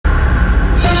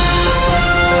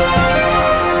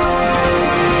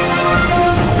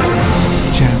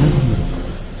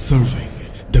Serving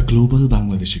the global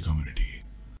Bangladeshi community.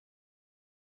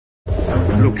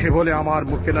 লোকে বলে আমার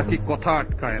মুখে নাকি কথা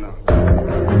আটকায় না।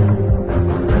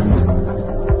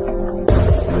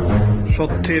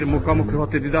 সত্যের মুখোমুখি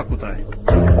হতে দ্বিধা কোথায়?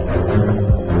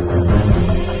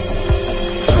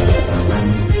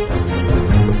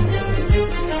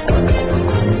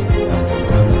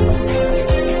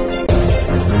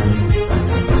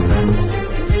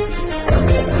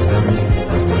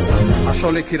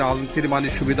 আসলে কি রাজনীতির মানে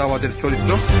সুবিধাবাদের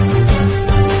চরিত্র?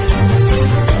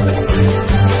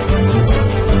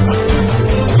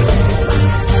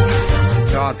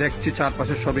 যা দেখছি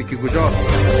চারপাশে সবই কি গুজব,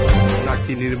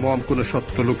 নাকি নির্মম কোন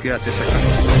সত্য লুকিয়ে আছে সেখানে?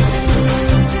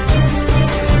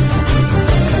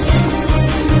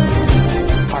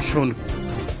 আসুন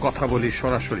কথা বলি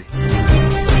সরাসরি।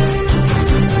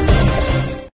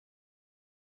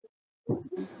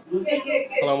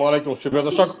 আসসালামু আলাইকুম সুপ্রিয়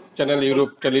দর্শক, চ্যানেল ইউরোপ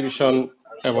টেলিভিশন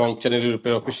এবং চ্যানেল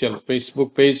ইউরোপের অফিসিয়াল ফেসবুক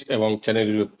পেজ এবং চ্যানেল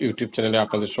ইউটিউব চ্যানেলে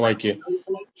আপনাদের সবাইকে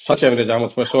সাথে আমি রেজা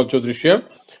আহমদ ফয়সাল চৌধুরী শিয়া।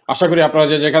 আশা করি আপনারা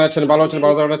যে যেখানে আছেন ভালো আছেন,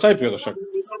 ভালো থাকাটা চাই।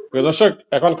 প্রিয় দর্শক,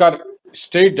 এখনকার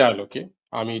স্টেট ডায়ালগে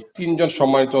আমি তিনজন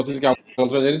সম্মানিত অতিথিকে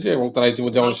আমন্ত্রণ জানিয়েছি এবং তারা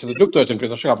ইতিমধ্যে আমাদের সাথে যুক্ত হয়েছেন।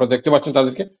 প্রিয় দর্শক, আপনারা দেখতে পাচ্ছেন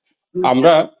তাদেরকে।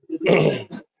 আমরা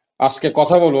আজকে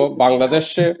কথা বলবো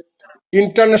বাংলাদেশে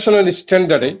ইন্টারন্যাশনাল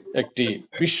স্ট্যান্ডার্ডে একটি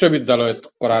বিশ্ববিদ্যালয়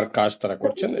করার কাজ তারা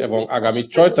করছেন এবং আগামী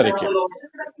 6 তারিখে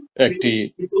একটি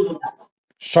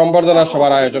সম্বর্ধনা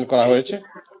সভার আয়োজন করা হয়েছে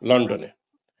লন্ডনে,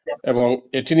 এবং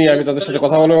এটি নিয়ে আমি তাদের সাথে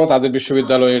কথা বলবো এবং তাদের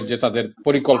বিশ্ববিদ্যালয়ের যে তাদের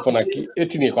পরিকল্পনা কি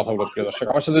এটি নিয়ে কথা বলবো। প্রিয় দর্শক,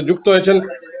 আমার সাথে যুক্ত হয়েছেন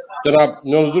জনাব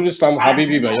নজরুল ইসলাম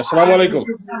হাবিবি ভাই। আসসালামু আলাইকুম।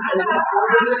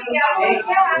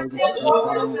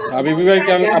 হাবিবি ভাই, কি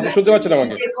আপনি শুনতে পাচ্ছেন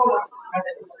আমাকে?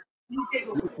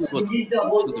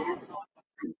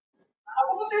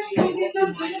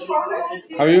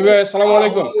 হাবিবি ভাই আসসালামু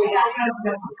আলাইকুম।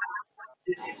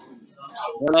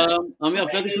 আমি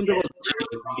আপনাকে শুনতে পাচ্ছি।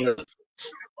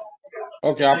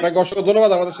 ওকে, আপনাকে অসংখ্য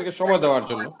ধন্যবাদ আমাদের সাথে সময় দেওয়ার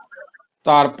জন্য।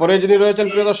 তারপরে যিনি রয়েছেন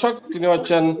প্রিয় দর্শক, তিনি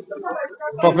হচ্ছেন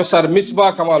প্রফেসর মিসবাহ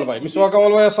কামাল ভাই। মিসবাহ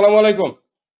কামাল ভাই আসসালামু আলাইকুম।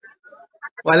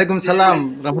 ওয়ালাইকুম সালাম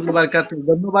রাহমাতুল্লাহি ওয়া বারাকাতুহু।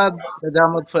 ধন্যবাদ রেজা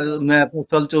আহমদ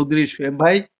ফয়সাল চৌধুরী শোয়েব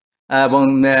ভাই এবং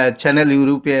চ্যানেল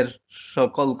ইউরোপের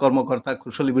সকল কর্মকর্তা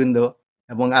কুশলীবৃন্দ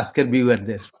এবং আজকের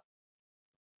ভিউয়ারদের।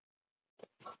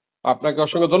 আপনাকে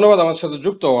অসংখ্য ধন্যবাদ আমার সাথে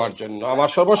যুক্ত হওয়ার জন্য। আমার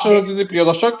সর্বশেষ অতিথি প্রিয়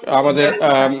দর্শক আমাদের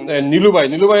নীলু ভাই।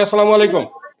 নীলু ভাই আসসালামু আলাইকুম।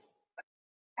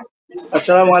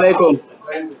 আসসালামু আলাইকুম।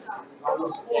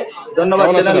 ধন্যবাদ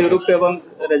চ্যানেল ইউরোপ এবং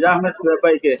রেজা আহমেদ শোয়েব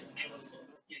ভাইকে।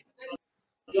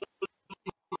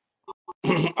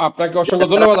 আপনাকে অসংখ্য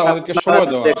ধন্যবাদ আমাদেরকে সময়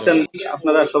দেওয়ার জন্য।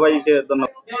 আপনারা সবাইকে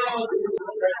ধন্যবাদ।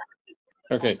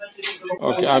 ওকে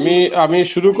ওকে, আমি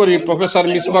শুরু করি। প্রফেসর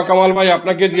মিসবাহ কামাল ভাই,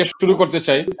 আপনাকে দিয়ে শুরু করতে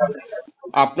চাই।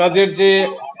 আপনাদের যে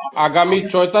আগামী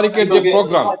 6 তারিখের যে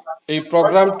প্রোগ্রাম, এই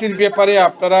প্রোগ্রামটির ব্যাপারে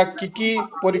আপনারা কি কি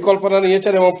পরিকল্পনা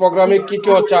নিয়েছেন এবং প্রোগ্রামে কি কি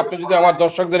হচ্ছে, আপনি যদি আমার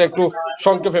দর্শকদের একটু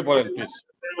সংক্ষেপে বলেন প্লিজ।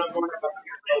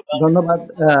 ধন্যবাদ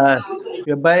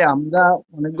ভাই। আমরা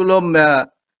অনেকগুলো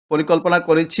পরিকল্পনা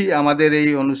করেছি আমাদের এই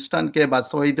অনুষ্ঠানকে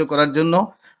বাস্তবায়িত করার জন্য।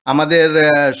 আমাদের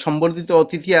সম্বর্ধিত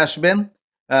অতিথি আসবেন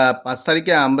 5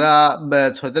 তারিখে। আমরা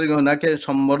 6 তারিখে ওনাকে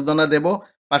সম্বর্ধনা দেব।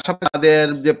 পাশাপাশি তাদের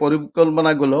যে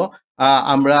পরিকল্পনাগুলো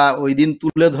আমরা ওই দিন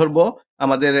তুলে ধরব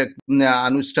আমাদের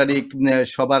আনুষ্ঠানিক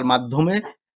সবার মাধ্যমে।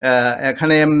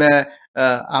 এখানে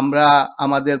আমরা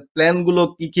আমাদের প্ল্যানগুলো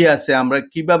কি কি আছে, আমরা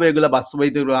কিভাবে এগুলো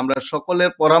বাস্তবায়িত করব, আমরা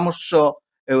সকলের পরামর্শ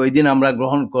ওই দিন আমরা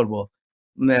গ্রহণ করব।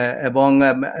 এবং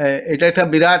এটা একটা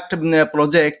বিরাট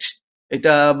প্রজেক্ট।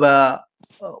 এটা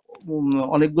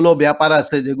অনেকগুলো ব্যাপার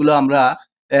আছে যেগুলো আমরা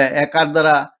একার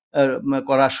দ্বারা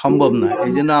করা সম্ভব না।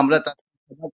 এই জন্য আমরা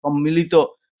সম্মিলিত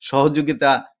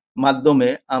সহযোগিতা মাধ্যমে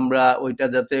আমরা ওইটা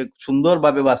যাতে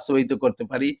সুন্দরভাবে বাস্তবায়িত করতে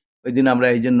পারি, ওই দিন আমরা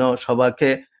এই জন্য সবাইকে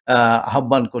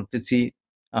আহ্বান করতেছি,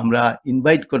 আমরা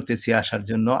ইনভাইট করতেছি আসার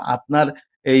জন্য। আপনার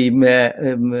এই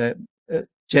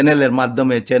চ্যানেলের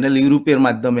মাধ্যমে, চ্যানেল ইউরোপের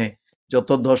মাধ্যমে যত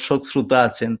দর্শক শ্রোতা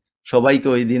আছেন সবাইকে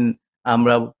ওই দিন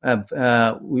আমরা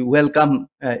we welcome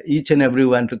each and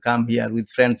everyone to come here with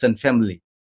friends and family.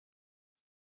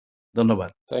 ধন্যবাদ।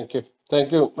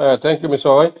 থ্যাংক ইউ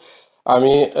মিসবাহ ভাই।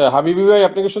 আমি হাবিবি ভাই,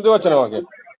 আপনি কি শুনতে পাচ্ছেন আমাকে?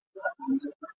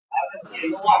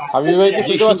 হাবিবি ভাই কি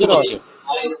শুনতে পাচ্ছেন আমাকে?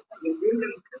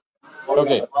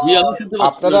 ওকে,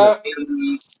 আপনারা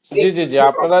জি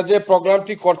আপনারা যে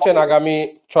প্রোগ্রামটি করছেন আগামী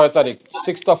 6 তারিখ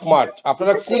 6th of March,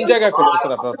 আপনারা কোন জায়গায়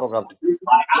করতেছেন আপনারা প্রোগ্রামটি?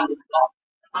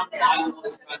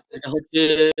 এটা হচ্ছে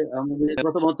আমাদের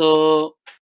প্রথমত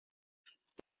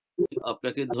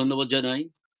আপনাকে ধন্যবাদ জানাই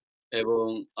এবং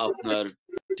আপনার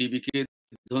টিভিকে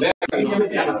ধন্যবাদ।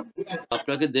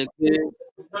 আপনাকে দেখে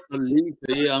আপনার লিঙ্ক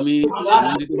পেয়ে আমি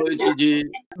আনন্দিত হয়েছি যে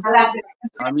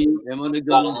আমি এমন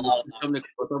একজন ব্যক্তির সামনে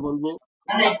কথা বলবো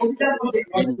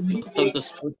যিনি অত্যন্ত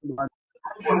স্পষ্টবাদী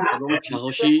এবং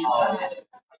সাহসী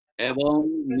এবং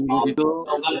নিবেদিত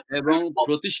এবং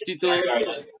প্রতিষ্ঠিত এবং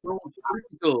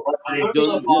পরিচিত একজন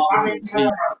ব্যক্তি।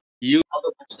 এই তো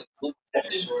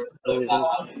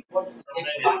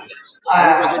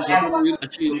আমি যখন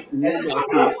প্রথম ইংল্যান্ডে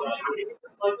আসি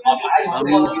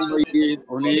আমি মুম্বাইয়ের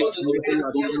অনেক সুন্দর সুন্দর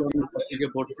আর্টিকেল আমি পত্রিকা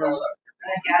পড়তাম।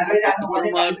 তখন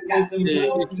আমার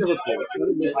ইচ্ছে হতো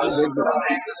আমি দেখবো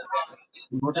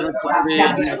ঘটনার পরে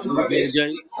আমি আপনাকে পেয়ে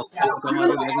যাই, আপনার সাথে আমার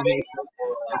দেখা হয়েছে,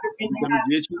 আমি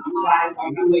গিয়েছি।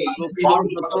 তো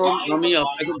সর্বপ্রথম আমি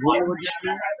আপনাকে ধন্যবাদ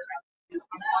জানাই।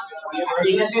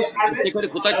 সেখানে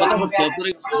কোথায় কথা হচ্ছে আপনার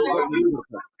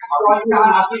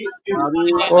আমি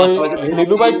ওই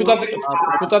নীলু ভাই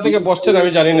কোথা থেকে বসছেন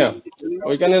আমি জানি না,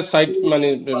 ওইখানে সাইড মানে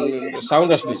সাউন্ড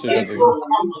আসতেছে ওইখান থেকে।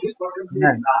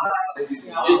 হ্যাঁ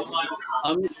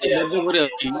আমি বদ্ধ করে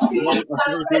আছি, আমার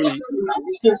আশেপাশে কেউ নেই।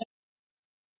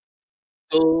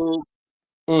 তো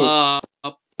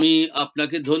আমি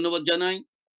আপনাকে ধন্যবাদ জানাই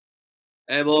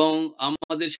এবং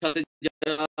আমাদের সাথে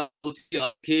যারা অতিথি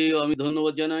আছে আমি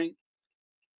ধন্যবাদ জানাই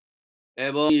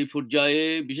এবং এই পর্যায়ে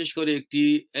বিশেষ করে একটি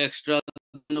এক্সট্রা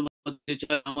ধন্যবাদ দিতে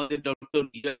চাই আমাদের ডক্টর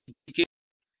গিয়াসউদ্দিনকে,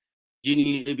 যিনি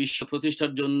এই বিশ্ব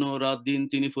প্রতিষ্ঠার জন্য রাত দিন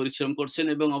তিনি পরিশ্রম করছেন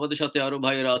এবং আমাদের সাথে আরো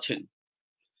ভাইয়েরা আছেন।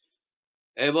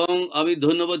 এবং আমি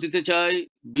ধন্যবাদ দিতে চাই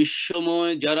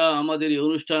বিশ্বময় যারা আমাদের এই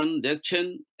অনুষ্ঠান দেখছেন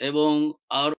এবং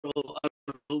আরো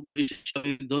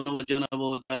ধন্যবাদ জানাবো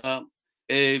যারা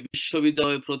এই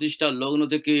বিশ্ববিদ্যালয় প্রতিষ্ঠার লগ্ন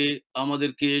থেকে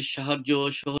আমাদেরকে সাহায্য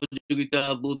সহযোগিতা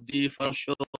বুদ্ধি পরামর্শ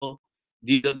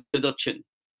দিয়ে যাচ্ছেন।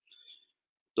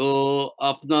 তো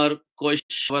আপনার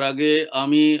কয়েকবার আগে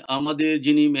আমি আমাদের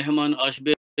যিনি মেহমান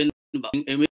আসবেন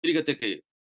আমেরিকা থেকে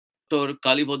ডক্টর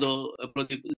কালীপদ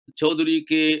প্রদীপ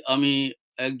চৌধুরীকে আমি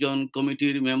একজন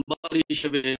কমিটির মেম্বার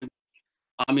হিসেবে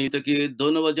আমি তাকে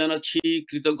ধন্যবাদ জানাচ্ছি,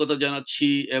 কৃতজ্ঞতা জানাচ্ছি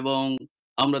এবং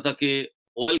আমরা তাকে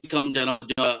ওয়েলকাম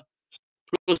জানানোর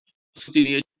প্রস্তুতি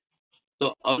নিয়েছি। তো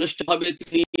অনুষ্ঠানভাবে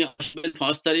তিনি আসবেন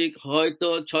 5 তারিখ, হয়তো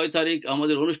 6 তারিখ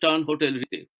আমাদের অনুষ্ঠান হোটেল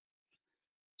রিতে।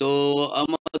 তো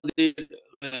আমাদের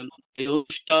এই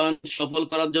অনুষ্ঠান সফল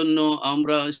করার জন্য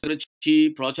আমরা করেছি,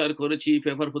 প্রচার করেছি,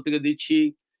 পেপার পত্রিকা দিচ্ছি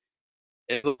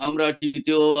এবং আমরা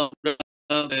টিভিতেও আমরা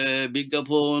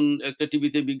বিজ্ঞাপন একটা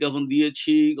টিভিতে বিজ্ঞাপন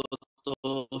দিয়েছি। গত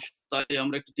সপ্তাহে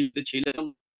আমরা একটা টিভিতে ছিলাম।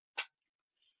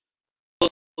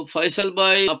 ফয়সাল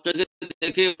ভাই আপনাকে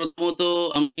দেখে প্রথমত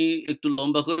আমি একটু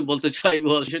লম্বা করে বলতে চাইব,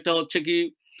 সেটা হচ্ছে কি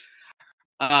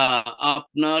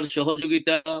আপনার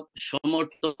সহযোগিতা,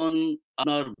 সমর্থন,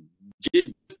 আপনার যে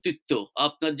ব্যক্তিত্ব,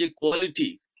 আপনার যে কোয়ালিটি,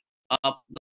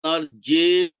 আপনার যে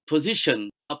পজিশন,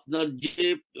 আপনার যে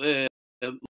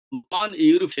মান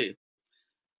ইউরোপে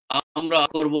আমরা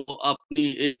করব আপনি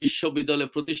এই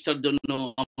বিশ্ববিদ্যালয় প্রতিষ্ঠার জন্য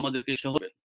আমাদেরকে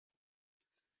সহায়তা।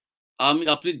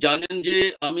 আপনি জানেন যে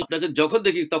আমি আপনাকে যখন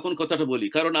দেখি তখন কথাটা বলি,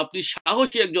 কারণ আপনি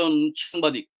সাহসী একজন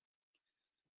সাংবাদিক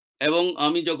এবং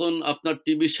আমি যখন আপনার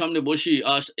টিভির সামনে বসি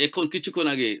এখন কিছুক্ষণ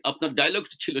আগে আপনার ডায়লগ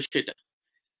ছিল সেটা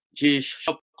যে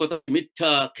সব কথা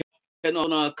মিথ্যা, কেন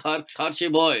না খার সে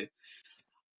ভয়।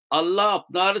 আল্লাহ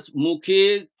আপনার মুখে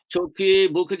চোখে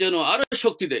বুকে যেন আরো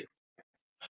শক্তি দেয়।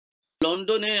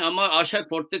 লন্ডনে আমার আসার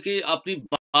পর থেকে আপনি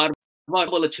বারবার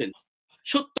বলেছেন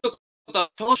সত্য কথা,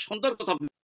 সহজ সুন্দর কথা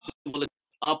বলেছেন।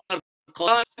 আপনার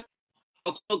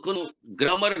কখনো কোনো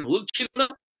গ্রামারের ভুল ছিল না,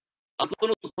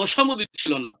 কোনো অসামবিক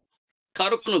ছিল না,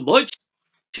 কারো কোনো ভয়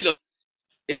ছিল।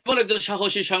 এমন একজন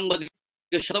সাহসী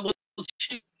সাংবাদিকের সাথে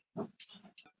বলছি।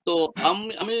 তো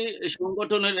আমি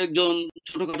সংগঠনের একজন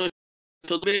ছোটখাটো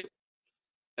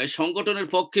সংগঠনের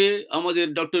পক্ষে আমাদের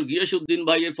ডক্টর গিয়াসউদ্দিন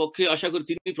ভাইয়ের পক্ষে আশা করি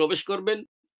তিনি প্রবেশ করবেন।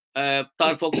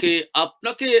 তার পক্ষে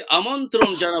আপনাকে আমন্ত্রণ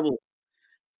জানাবো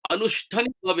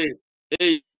আনুষ্ঠানিকভাবে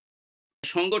এই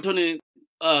সংগঠনে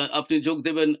আপনি যোগ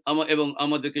দেবেন এবং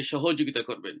আমাদেরকে সহযোগিতা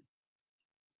করবেন।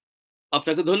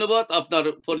 আপনাকে ধন্যবাদ। আপনার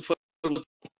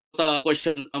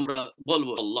কোয়েশ্চেন আমরা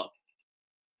বলবো। আল্লাহ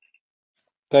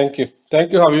থ্যাংক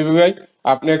ইউ হাবিবি ভাই,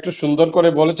 আপনি একটু সুন্দর করে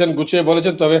বলেছেন, গুছিয়ে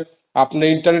বলেছেন, তবে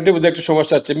আপনার ইন্টারনেটে বুঝে একটু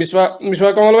সমস্যা হচ্ছে।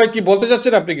 মিসবাহ কামাল ভাই কি বলতে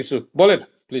চাচ্ছেন, আপনি কিছু বলেন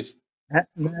প্লিজ। হ্যাঁ,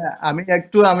 আমি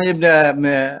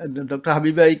ডক্টর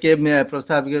হাবিব ভাইকে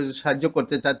সাহায্য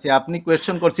করতে চাচ্ছি। আপনি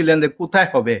কোয়েশ্চেন করছিলেন যে কোথায়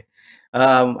হবে,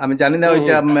 আমি জানি না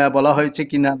ওইটা বলা হয়েছে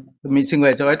কিনা, মিসিং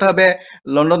হয়েছে। ওইটা হবে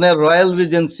লন্ডনের রয়্যাল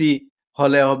রিজেন্সি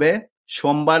হলে হবে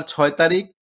সোমবার 6 তারিখ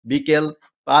বিকেল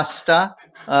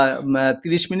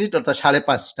 5:30 অর্থাৎ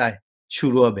 5:30টায়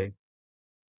শুরু হবে।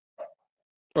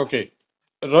 ওকে,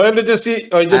 রয়্যাল রিজেন্সি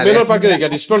ওই যে মেনর পার্কের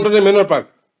এখানে, ইস্ট লন্ডনের মেনর পার্ক।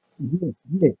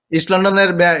 ইস্ট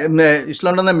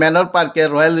লন্ডনের ম্যানর পার্কে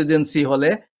রয়্যাল রিজেন্সি হলে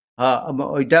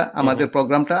ওইটা আমাদের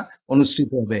প্রোগ্রামটা অনুষ্ঠিত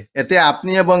হবে। এতে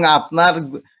আপনি এবং আপনার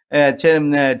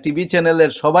টিভি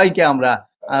চ্যানেলের সবাইকে আমরা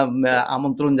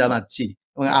আমন্ত্রণ জানাচ্ছি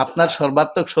এবং আপনার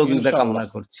সর্বাত্মক সহযোগিতা কামনা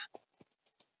করছি।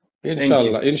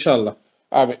 ইনশাআল্লাহ ইনশাআল্লাহ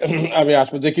আমি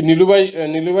আসবো। দেখি নীলু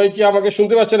ভাই কি আমাকে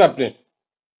শুনতে পাচ্ছেন? আপনি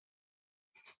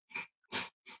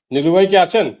নীলু ভাই কি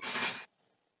আছেন?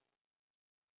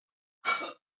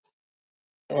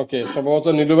 ওকে, সম্ভবত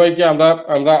নীলু ভাইকে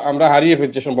আমরা হারিয়ে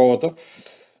ফেলছি সম্ভবত।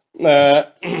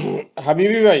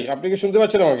 হাবিবি ভাই, আপনি কি শুনতে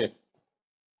পাচ্ছেন আমাকে?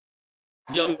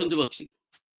 শুনতে পাচ্ছি।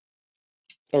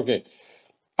 ওকে,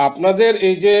 আপনাদের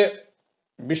এই যে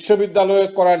বিশ্ববিদ্যালয়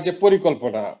করার যে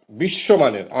পরিকল্পনা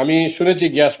বিশ্বমানের, আমি শুনেছি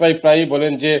গিয়াস ভাই প্রায়ই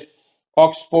বলেন যে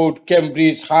অক্সফোর্ড,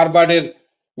 কেমব্রিজ, হার্ভার্ডের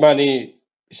মানে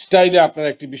স্টাইলে আপনারা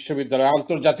একটি বিশ্ববিদ্যালয়,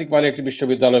 আন্তর্জাতিক মানে একটি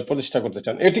বিশ্ববিদ্যালয় প্রতিষ্ঠা করতে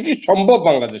চান। এটি কি সম্ভব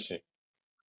বাংলাদেশে?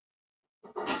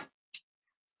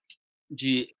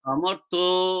 জি,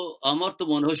 আমার তো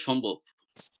মনে হয় সম্ভব।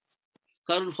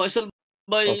 কারণ ফয়সাল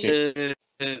ভাই,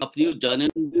 আপনিও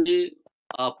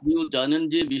জানেন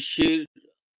যে বিশ্বের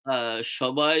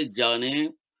সবাই জানে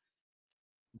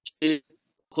যে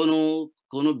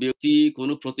কোনো ব্যক্তি,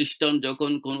 কোনো প্রতিষ্ঠান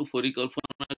যখন কোনো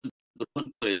পরিকল্পনা গ্রহণ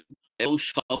করে এবং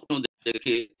স্বপ্ন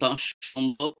দেখে তা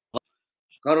সম্ভব।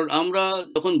 কারণ আমরা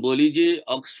যখন বলি যে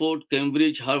অক্সফোর্ড,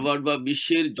 কেমব্রিজ, হার্ভার্ড বা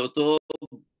বিশ্বের যত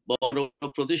বড়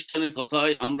প্রতিষ্ঠানের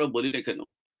কথাই আমরা বলি না কেন,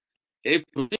 এই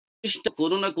প্রতিষ্ঠান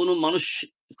কোনো না কোনো মানুষ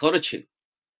করেছে,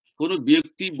 কোনো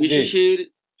ব্যক্তি বিশেষের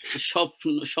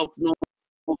স্বপ্ন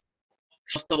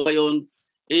বাস্তবায়ন।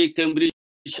 এই কেমব্রিজ,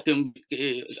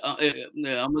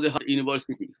 আমাদের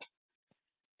ইউনিভার্সিটি,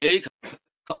 এই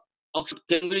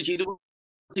কেমব্রিজ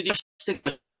ইউনিভার্সিটি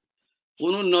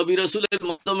কোন নবী রাসূলের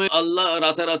মাধ্যমে আল্লাহ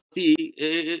রাতারাতি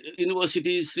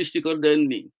ইউনিভার্সিটি সৃষ্টি করে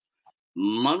দেননি।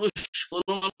 মানুষ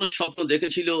স্বপ্ন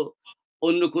দেখেছিল,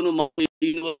 অন্য কোনো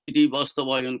ইউনিভার্সিটি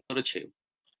বাস্তবায়ন করেছে।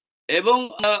 এবং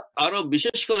আরো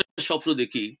বিশেষ করে স্বপ্ন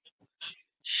দেখি,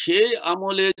 সেই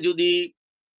আমলে যদি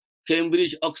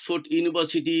কেমব্রিজ, অক্সফোর্ড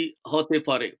ইউনিভার্সিটি হতে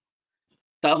পারে,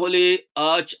 তাহলে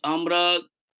আজ আমরা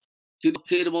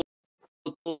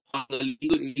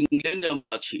ইংল্যান্ডে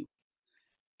আছি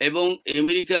এবং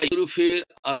আমেরিকা, ইউরোপের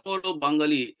আরো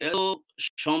বাঙালি এত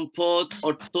সম্পদ,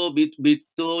 অর্থ,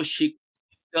 বিত্ত,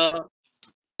 শিক্ষা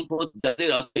সম্পদ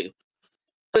যাদের আছে,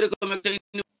 এরকম একটা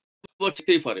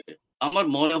ইউনিভার্সিটি পারে। আমার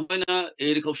মনে হয় না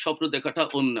এরকম স্বপ্ন দেখাটা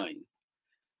অন্যায়।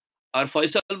 আর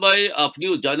ফয়সাল ভাই,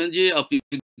 আপনিও জানেন যে আপনি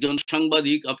একজন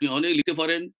সাংবাদিক, আপনি অনেক লিখতে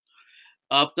পারেন।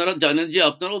 আপনারা জানেন যে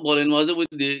আপনারাও বলেন মাঝে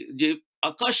মধ্যে যে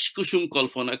আকাশ কুসুম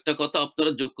কল্পনা, একটা কথা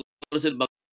আপনারা যোগ করেছেন।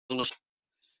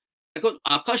 এখন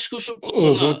আকাশ কুসুম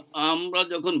কল্পনা আমরা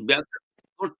যখন ব্যাখ্যা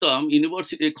করতাম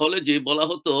ইউনিভার্সিটি, কলেজে বলা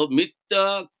হতো মিথ্যা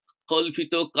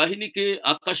কল্পিত কাহিনীকে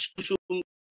আকাশ কুসুম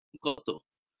কত।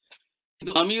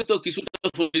 কিন্তু আমিও তো কিছুটা,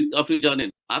 আপনি জানেন,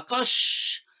 আকাশ,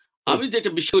 আমি যেটা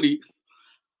বিশ্বাস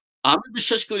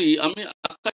করি, আমি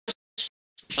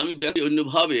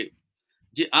অন্যভাবে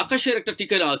যে আকাশের একটা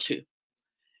ঠিকানা আছে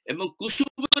এবং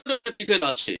কুসুমের একটা ঠিকানা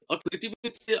আছে। অর্থাৎ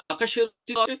পৃথিবীতে আকাশের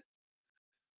অস্তিত্ব আছে,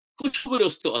 কুসুমের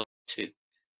অস্তিত্ব আছে।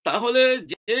 তাহলে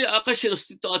যে আকাশের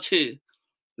অস্তিত্ব আছে,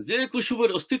 যে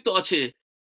কুসুমের অস্তিত্ব আছে,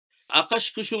 আকাশ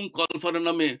কুসুম কল্পনা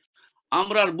নামে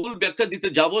আমরা আর ভুল ব্যাখ্যা দিতে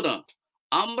যাব না।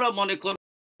 আমরা মনে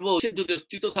করব যদি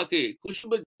অস্তিত্ব থাকে,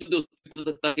 কুসুমের যদি অস্তিত্ব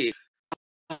থাকে,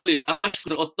 তাহলে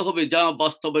আকাশের অর্থ হবে যা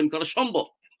বাস্তবায়ন করা সম্ভব।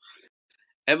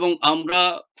 এবং আমরা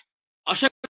আশা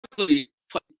করি,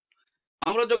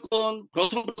 আমরা যখন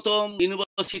প্রথম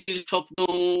ইউনিভার্সিটির স্বপ্ন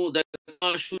দেখা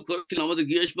শুরু করেছিলাম, আমাদের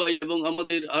গিয়াস ভাই এবং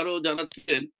আমাদের আরো যারা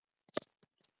ছিলেন,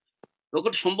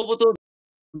 তখন সম্ভবত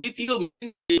দ্বিতীয়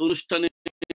অনুষ্ঠানে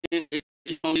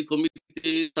কমিটিতে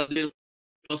তাদের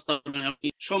প্রস্তাবনায় আমি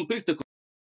সম্পৃক্ত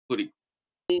করি।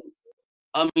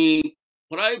 আমি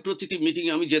প্রায় প্রতিটি মিটিং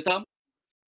আমি যেতাম,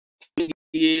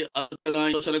 গিয়ে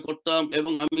আলোচনা করতাম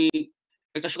এবং আমি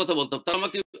একটা কথা বলতাম। তারা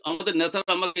আমাকে, আমাদের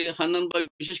নেতারা আমাকে, হান্নান ভাই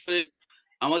বিশেষ করে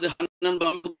আমাদের হান্নান ভাই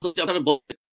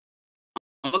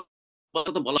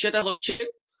বলা, সেটা হচ্ছে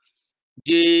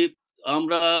যে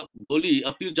আমরা বলি,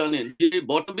 আপনি জানেন যে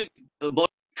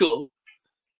বটবৃক্ষ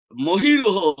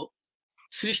মহিরুহ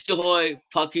সৃষ্টি হয়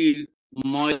পাখির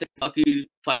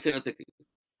পায়খানা থেকে।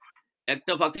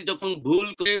 একটা পাখি যখন ভুল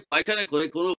করে পায়খানা করে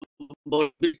কোনো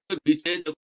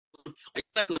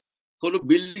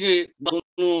বিল্ডিং এ বা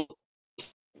কোনো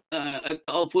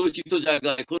একটা অপরিচিত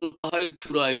জায়গায়, কোনো পাহাড়ের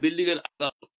চূড়ায়, বিল্ডিং এর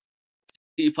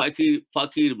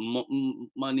পাখির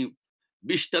মানে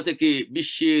বিষ্ঠা থেকে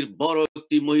বিশ্বের বড়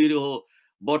একটি মহিরুহ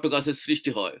বট গাছের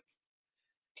সৃষ্টি হয়।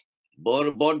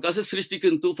 বট গাছের সৃষ্টি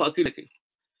কিন্তু পাখি থেকে।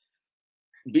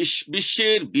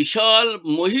 বিশ্বের বিশাল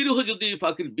মহিরুহ যদি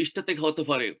পাখির বিশটা থেকে হতে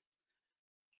পারে,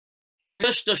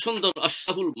 বেশটা সুন্দর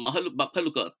আশরাফুল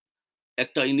মাখলুকাত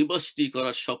একটা ইউনিভার্সিটি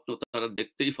করার স্বপ্ন তারা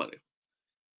দেখতেই পারে।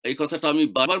 এই কথাটা আমি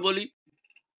বারবার বলি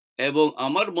এবং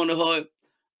আমার মনে হয়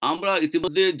আমরা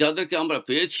ইতিমধ্যে যাদেরকে আমরা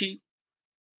পেয়েছি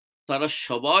তারা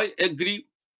সবাই এগ্রি,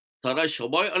 তারা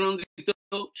সবাই আনন্দিত,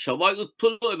 সবাই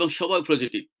উৎফুল্ল এবং সবাই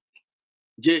পজিটিভ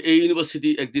যে এই ইউনিভার্সিটি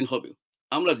একদিন হবে।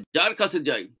 আমরা যার কাছে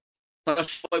যাই তারা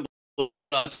সবাই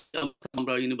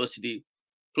আমরা ইউনিভার্সিটি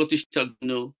প্রতিষ্ঠার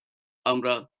জন্য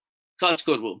আমরা কাজ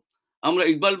করব। আমরা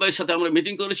ইকবাল ভাইয়ের সাথে আমরা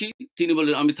মিটিং করেছি, তিনি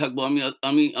বলেন আমি থাকবো, আমি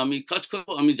আমি আমি কাজ করব,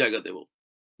 আমি জায়গা দেব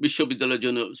বিশ্ববিদ্যালয়ের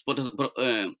জন্য।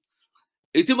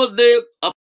 ইতিমধ্যে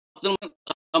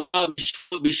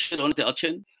বিশ্বের অনেকে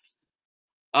আছেন।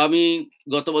 আমি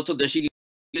গত বছর দেশে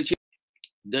গিয়েছি,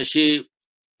 দেশে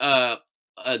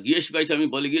গিয়েশ ভাইকে আমি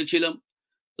বলে গিয়েছিলাম,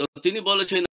 তো তিনি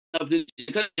বলেছেন আপনি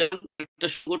যেখানে একটা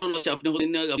সংগঠন আছে আপনি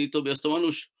তো ব্যস্ত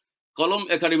মানুষ, কলম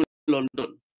একাডেমি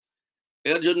লন্ডন,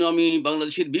 এর জন্য আমি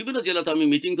বাংলাদেশের বিভিন্ন জেলাতে আমি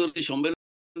মিটিং করেছি,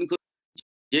 সম্মেলন করেছি,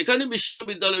 যেখানে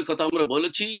বিশ্ববিদ্যালয়ের কথা আমরা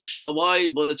বলেছি সবাই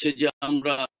বলেছে যে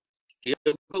আমরা,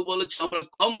 কেউ বলেছে আমরা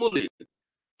কম মূল্যে,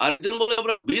 আরেকজন বলে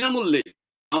আমরা বিনামূল্যে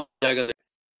জায়গা,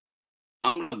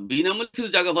 আমরা বিনামূল্যে কিছু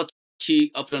জায়গা পাচ্ছি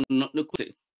আপনার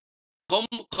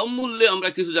কম মূল্যে আমরা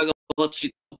কিছু জায়গা পাচ্ছি।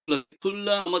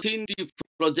 খুলনা আমার 3টি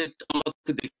প্রজেক্ট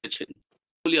আমাকে দেখেছেন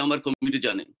বলে আমার কমিটি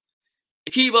জানে।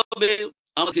 একইভাবে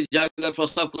আমাকে জায়গার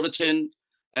প্রস্তাব করেছেন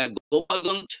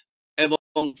গোপালগঞ্জ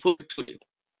এবং ফরিদপুরে,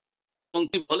 এবং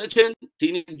তিনি বলেছেন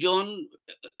তিনি একজন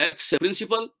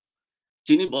প্রিন্সিপাল,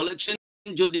 তিনি বলেছেন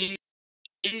যদি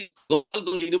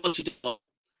গোপালগঞ্জ ইউনিভার্সিটি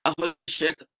তাহলে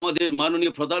আমাদের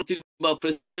মাননীয় প্রধানমন্ত্রী বা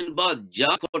প্রেসিডেন্ট বা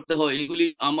যা করতে হয় এগুলি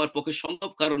আমার পক্ষে সম্ভব,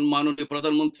 কারণ মাননীয়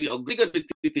প্রধানমন্ত্রী অগ্রাধিকার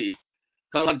ভিত্তিতে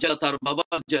কার জেলা তার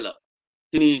বাবার জেলা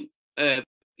তিনি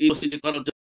ইউনিভার্সিটি করার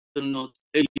জন্য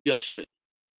এগিয়ে আসবেন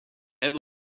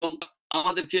এবং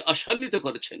আমাদেরকে আশান্বিত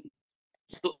করেছেন।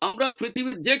 তো আমরা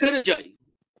পৃথিবীর যেখানে যাই,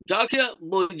 যাকে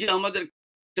বলি যে আমাদের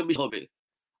একটা বিষয় হবে,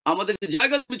 আমাদেরকে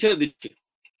জায়গা ছেড়ে দিচ্ছে।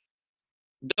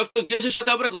 ডক্টর গেসের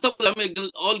সাথে আমরা কথা বলে আমি একজন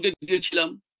অল গেট গিয়েছিলাম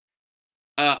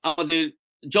আমাদের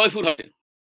জয়পুরহাটে।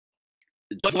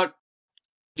 জয়পুরহাট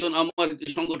আমার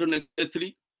সংগঠনের নেত্রী,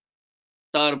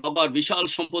 তার বাবার বিশাল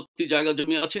সম্পত্তি জায়গা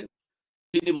জমি আছে,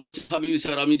 তিনি ভাবি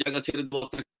স্যার আমি জায়গা ছেড়ে দেবো,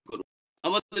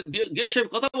 আমাদের গেসের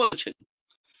কথা বলেছেন।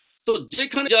 তো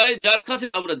যেখানে যাই, যার কাছে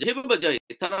আমরা যেভাবে যাই,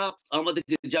 তারা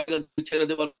আমাদেরকে জায়গা ছেড়ে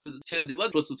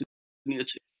দেওয়ার প্রস্তুতি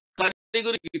নিয়েছে।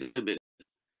 কারিগরি হিসেবে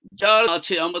যার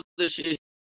আছে আমাদের সেই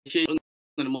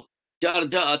যার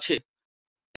যা আছে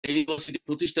ইউনিভার্সিটি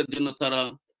প্রতিষ্ঠার জন্য তারা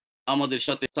আমাদের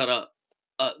সাথে তারা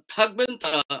থাকবেন,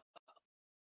 তারা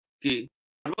কি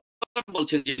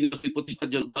বলছেন যে ইউনিভার্সিটি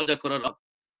প্রতিষ্ঠার জন্য যা করার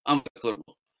আমরা করব।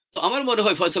 তো আমার মনে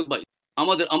হয় ফয়সাল ভাই,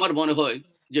 আমার মনে হয়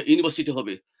যে ইউনিভার্সিটি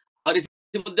হবে। আর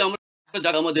ইতিমধ্যে আমরা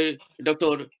আমাদের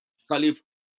ডক্টর কালিফ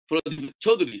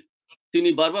চৌধুরী তিনি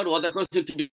বারবার ওয়াদা করেছেন,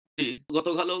 গত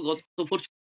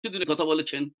পরশুদিনে কথা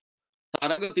বলেছেন, তার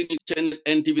আগে তিনি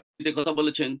এনটিভিতে কথা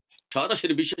বলেছেন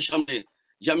সরাসরি বিশ্বের সামনে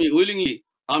যে আমি উইলিংলি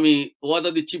আমি ওয়াদা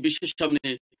দিচ্ছি বিশ্বের সামনে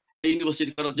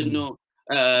ইউনিভার্সিটি করার জন্য।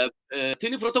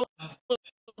 তিনি প্রথম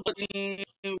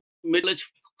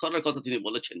করার কথা তিনি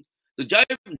বলেছেন। তো যাই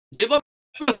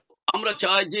আমরা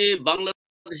চাই যে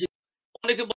বাংলাদেশে,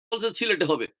 অনেকে বলছে সিলেটে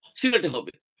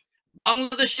হবে,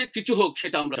 বাংলাদেশে কিছু হোক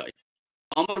সেটা আমরা চাই।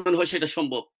 আমার মনে হয় সেটা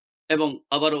সম্ভব এবং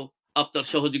আবারও আপনার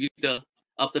সহযোগিতা,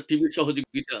 আপনার টিভির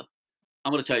সহযোগিতা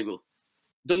আমরা চাইব।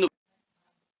 ধন্যবাদ।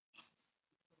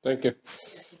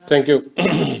 Thank you.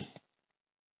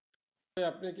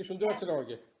 আপনি কি শুনতে পাচ্ছেন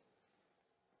আমাকে?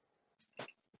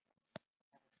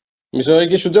 মিশা ভাই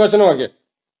কি শুনতে পাচ্ছেন আমাকে?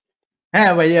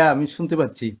 হ্যাঁ ভাইয়া আমি শুনতে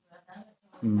পাচ্ছি।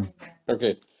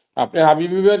 ওকে, আপনি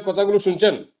হাবিবি ভাইয়ের কথাগুলো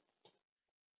শুনছেন?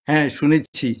 হ্যাঁ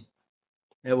শুনেছি,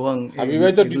 এবং হাবিবি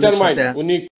ভাই তো ডিটারমাইন্ড,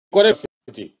 উনি করে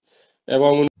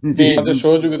এবং উনি আমাদের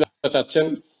সহযোগিতা চাচ্ছেন।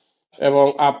 এবং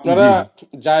আপনারা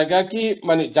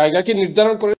জায়গা কি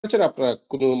নির্ধারণ করেছেন? আপনারা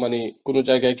কোন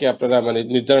জায়গায় কি আপনারা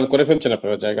নির্ধারণ করে ফেলছেন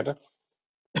আপনারা জায়গাটা?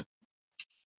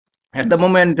 এট দ্য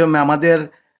মোমেন্ট আমাদের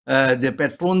যে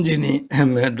প্যাট্রন যিনি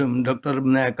ডক্টর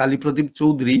কালীপ্রদীপ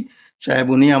চৌধুরী সাহেব,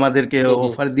 উনি আমাদেরকে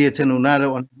অফার দিয়েছেন, উনার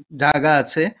জায়গা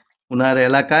আছে উনার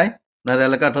এলাকায়, উনার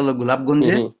এলাকাটা হলো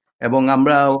গোলাপগঞ্জে, এবং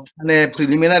আমরা ওখানে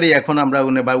প্রিলিমিনারি এখন আমরা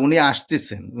উনি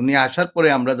আসতেছেন, উনি আসার পরে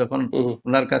আমরা যখন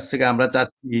উনার কাছ থেকে আমরা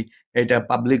চাচ্ছি এটা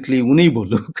পাবলিকলি উনি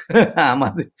বলুক,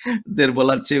 আমাদের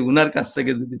বলার চেয়ে উনার কাছ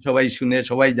থেকে যদি সবাই শুনে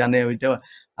সবাই জানে ওইটা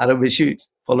আরো বেশি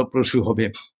ফলপ্রসূ হবে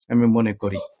আমি মনে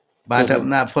করি। বাট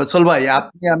না ফয়সল ভাই,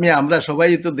 আপনি আমরা সবাই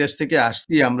তো দেশ থেকে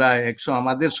আসছি, আমরা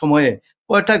আমাদের সময়ে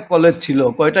কয়টা কলেজ ছিল,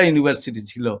 কয়টা ইউনিভার্সিটি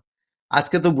ছিল,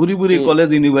 আজকে তো বুড়ি বুড়ি হুম। কলেজ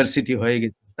ইউনিভার্সিটি হয়ে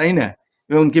গেছে, তাই না?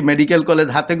 এমনকি মেডিকেল কলেজ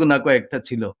হাতে গোনা কয়েকটা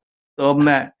ছিল। তো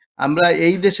আমরা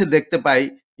এই দেশে দেখতে পাই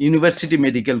ইউনিভার্সিটি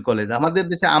মেডিকেল কলেজ আমাদের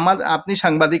দেশে। আপনি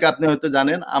সাংবাদিক, আপনি হয়তো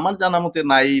জানেন, আমার জানা মতে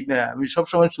নাই। আমি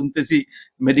সবসময় শুনতেছি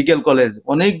মেডিকেল কলেজ,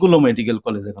 অনেকগুলো মেডিকেল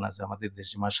কলেজ এখন আছে আমাদের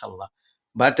দেশে, মাশাআল্লাহ।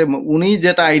 বাট উনি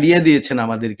যেটা আইডিয়া দিয়েছেন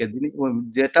আমাদেরকে,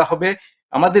 যেটা হবে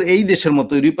আমাদের এই দেশের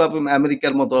মতো, ইউরোপ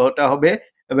আমেরিকার মতো, ওটা হবে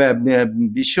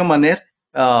বিশ্বমানের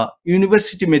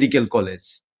ইউনিভার্সিটি মেডিকেল কলেজ।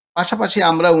 পাশাপাশি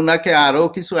আমরা উনাকে আরো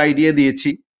কিছু আইডিয়া দিয়েছি।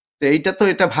 তো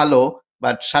এটা ভালো,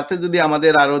 বাট সাথে যদি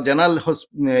আমাদের আরো জেনারেল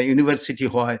ইউনিভার্সিটি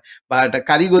হয় বা একটা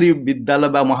কারিগরি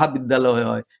বিদ্যালয় বা মহাবিদ্যালয়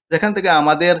হয়, যেখান থেকে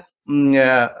আমাদের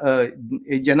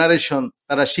এই জেনারেশন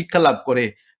তারা শিক্ষা লাভ করে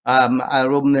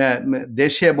আরো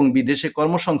দেশে এবং বিদেশে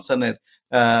কর্মসংস্থানের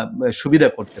সুবিধা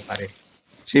করতে পারে,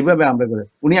 সেইভাবে আমরা করে।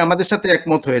 উনি আমাদের সাথে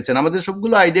একমত হয়েছেন, আমাদের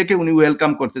সবগুলো আইডিয়াকে উনি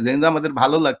ওয়েলকাম করতেছেন, কিন্তু আমাদের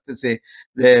ভালো লাগতেছে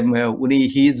যে উনি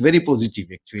he is very positive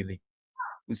actually.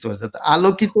 বুঝতে পারছেন? তো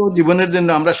আলোকিত জীবনের জন্য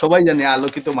আমরা সবাই জানি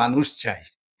আলোকিত মানুষ চাই,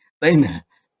 তাই না?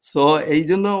 সো এই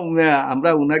জন্য আমরা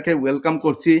উনাকে ওয়েলকাম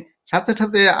করছি। সাথে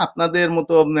সাথে আপনাদের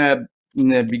মতো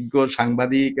বিজ্ঞ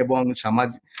সাংবাদিক এবং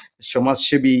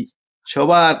সমাজসেবী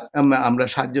সবার আমরা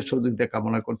সাহায্য সহযোগিতা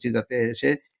কামনা করছি, যাতে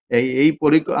এসে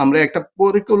আমরা একটা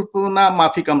পরিকল্পনা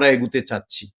মাফিক আমরা এগুতে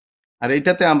চাচ্ছি। আর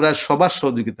এটাতে আমরা সবার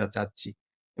সহযোগিতা চাচ্ছি।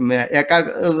 একা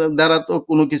দ্বারা তো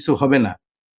কোনো কিছু হবে না।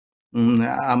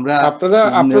 আমরা আপনারা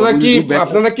উনি কি যে বেকার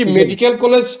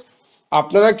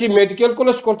আপনারা কি মেডিকেল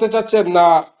কলেজ করতে চাচ্ছেন না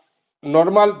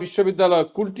নরমাল বিশ্ববিদ্যালয়,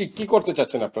 কোনটি কি করতে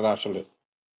চাচ্ছেন আপনারা আসলে?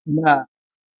 না,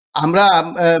 আমরা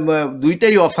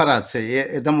দুইটাই অফার আছে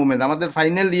এটা মোমেন্ট। আমাদের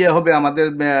ফাইনাল ইয়ে হবে, আমাদের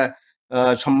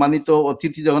সম্মানিত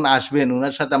অতিথি যখন আসবেন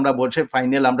ওনার সাথে আমরা বসে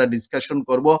ফাইনাল আমরা ডিসকাশন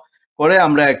করব, করে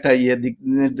আমরা একটা দিক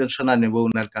নির্দেশনা নেব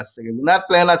ওনার কাছ থেকে। ওনার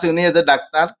প্ল্যান আছে, উনি এজ এ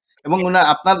ডাক্তার, এবং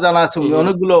আপনার জানা আছে উনি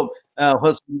অনেকগুলো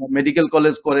মেডিকেল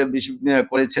কলেজ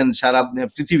করেছেন সারা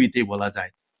পৃথিবীতেই বলা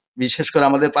যায়। বিশেষ করে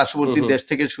আমাদের পার্শ্ববর্তী দেশ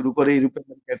থেকে শুরু করে ইউরোপ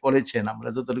আমেরিকা করেছেন, আমরা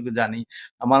যতটুকু জানি।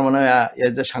 আমার মনে হয়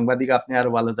এজ এ সাংবাদিক আপনি আরো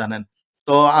ভালো জানেন।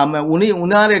 তো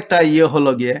উনার একটা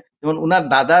হলো গিয়ে, যেমন উনার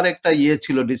দাদার একটা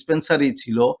ছিল, ডিসপেন্সারি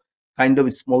ছিল, কাইন্ড অফ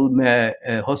স্মল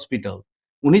হসপিটাল।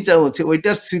 উনি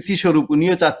ওইটার স্মৃতিস্বরূপ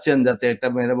উনিও চাচ্ছেন যাতে একটা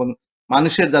এবং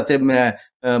মানুষের যাতে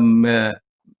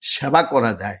সেবা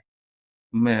করা যায়।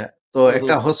 তো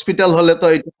একটা হসপিটাল হলে তো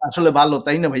এটা আসলে ভালো,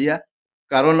 তাই না ভাইয়া?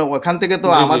 কারণ ওখান থেকে তো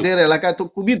জি জি আমাদের এলাকায় তো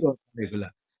খুবই দরকার এগুলা।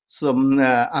 So,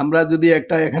 আমরা যদি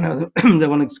একটা এখানে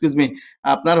যেমন এক্সকিউজ মি,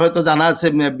 আপনার হয়তো জানা আছে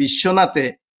বিশ্বনাথে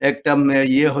একটা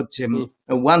হচ্ছে হুম,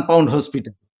 1 পাউন্ড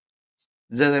হসপিটাল।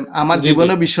 যে আমার জি জি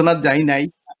জীবনে বিশ্বনাথ যাই নাই,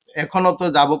 এখনো তো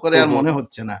যাব করে হুম আর হুম মনে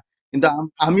হচ্ছে না। কিন্তু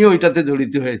আমিও ওইটাতে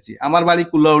জড়িত হয়েছি। আমার বাড়ি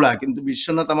কুলাউড়া, কিন্তু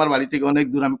বিশ্বনাথ আমার বাড়ি থেকে অনেক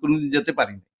দূর, আমি কোনোদিন যেতে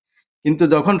পারিনি। কিন্তু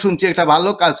যখন শুনছি একটা ভালো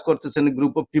কাজ করতেছেন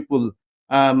গ্রুপ অফ পিপুল,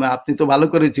 আপনি তো ভালো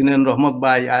করে চিনেন রহমত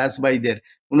ভাই, আয়াস ভাইদের,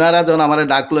 উনারা যখন আমার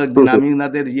ডাকলো একদিন, আমি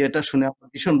উনাদের ইয়েটা শুনে আমার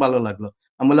ভীষণ ভালো লাগলো।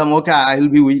 আমি বললাম ওকে, I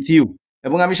will be with you,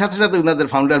 এবং আমি সাথে সাথে উনাদের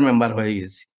ফাউন্ডার মেম্বার হয়ে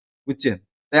গেছি, বুঝছেন?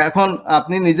 তো এখন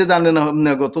আপনি নিজে জানেন,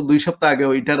 গত 2 সপ্তাহ আগে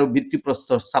ওইটারও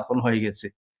ভিত্তিপ্রস্তর স্থাপন হয়ে গেছে।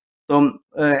 তো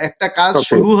একটা কাজ ওকে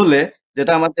শুরু হলে,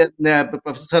 যেটা আমাদের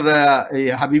প্রফেসর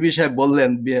হাবিবি সাহেব বললেন,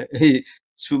 এই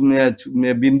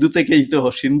বিন্দু থেকেই তো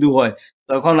সিন্ধু হয়।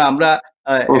 তখন আমরা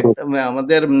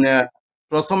আমাদের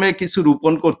প্রথমে কিছু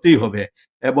রোপণ করতেই হবে,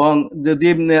 এবং যদি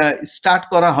স্টার্ট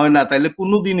করা হয় না তাহলে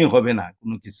কোনোদিনই হবে না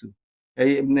কোনো কিছু।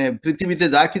 এই পৃথিবীতে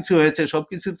যা কিছু হয়েছে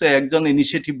সবকিছুতে একজন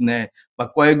ইনিশিয়েটিভ নেয় বা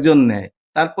কয়েকজন নেয়,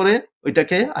 তারপরে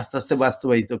ওইটাকে আস্তে আস্তে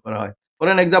বাস্তবায়িত করা হয়। ফর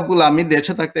এন এক্সাম্পল, আমি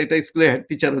দেশে থাকতে একটা স্কুলে হেড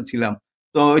টিচারও ছিলাম।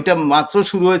 তো ওইটা মাত্র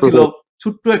শুরু হয়েছিল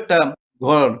ছোট্ট একটা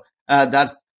ঘর, যার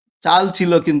চাল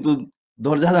ছিল কিন্তু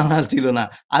দরজা জানালা ছিল না।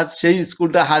 আজ সেই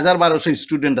স্কুলটা ১,০০০-১,২০০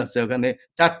 স্টুডেন্ট আছে ওখানে,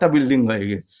 ৪টা বিল্ডিং হয়ে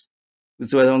গেছে।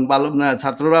 বুঝতে পারছেন? এবং ভালো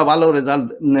ছাত্ররা ভালো রেজাল্ট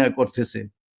করতেছে।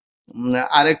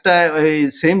 আরেকটা এই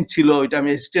সেম ছিল, ওইটা আমি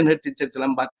অ্যাসিস্ট্যান্ট হেড টিচার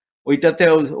ছিলাম, বাট ওইটাতে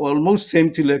অলমোস্ট সেম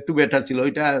ছিল, একটু বেটার ছিল।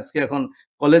 ওইটা আজকে এখন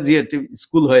কলেজিয়েটিভ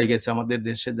স্কুল হয়ে গেছে আমাদের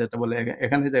দেশে, যেটা বলে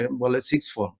এখানে বলে 6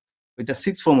 ফর্ম। ওইটা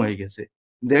 6 ফর্ম হয়ে গেছে।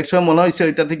 কিন্তু একসময় মনে হয়েছে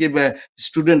ওইটা থেকে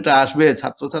স্টুডেন্টরা আসবে,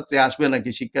 ছাত্রছাত্রী আসবে নাকি,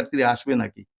 শিক্ষার্থীরা আসবে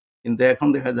নাকি। কিন্তু এখন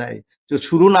দেখা যায় যে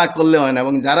শুরু না করলে হয় না,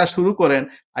 এবং যারা শুরু করেন,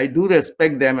 I do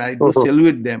respect them, I do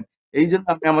salute them. এই জন্য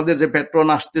আমি আমাদের যে প্যাট্রন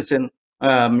আসতেছেন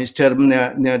মিস্টার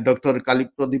ডক্টর কালিক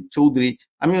প্রদীপ চৌধুরী,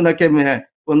 আমি ওনাকে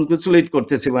কনগ্রেচুলেট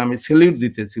করতেছি বা আমি সেলিউট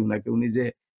দিতেছি উনাকে। উনি যে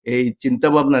এই চিন্তা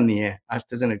ভাবনা নিয়ে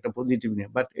আসতেছেন একটা পজিটিভ নিয়ে,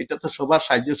 বাট এটা তো সবার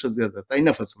সাহায্য সহযোগিতা, তাই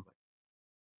না ফসল ভাই?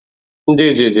 জি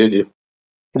জি জি জি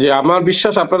জি আমার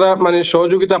বিশ্বাস আপনারা মানে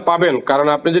সহযোগিতা পাবেন, কারণ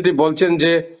আপনি যেটি বলছেন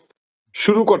যে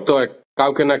শুরু করতে হয়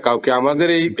কাউকে না কাউকে। আমাদের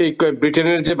এই এই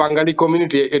ব্রিটেনের যে বাঙালি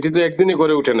কমিউনিটি, এটি তো একদিনই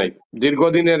গড়ে উঠে নাই,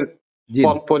 দীর্ঘদিনের জি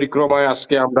পথ পরিক্রমায়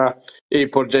আজকে আমরা এই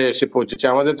পর্যায়ে এসে পৌঁছেছি।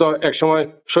 আমাদের তো একসময়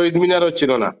শহীদ মিনারও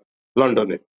ছিল না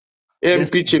লন্ডনে, ইয়েস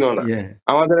এমপি ছিল না। ইয়ে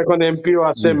আমাদের এখন এমপিও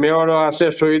আছে, জি মেয়রও আছে,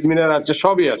 শহীদ মিনার আছে,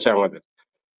 সবই আছে আমাদের।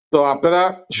 তো আপনারা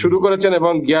শুরু করেছেন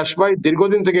এবং গিয়াস ভাই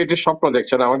দীর্ঘদিন থেকে এটি স্বপ্ন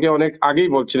দেখছেন, আমাকে অনেক আগেই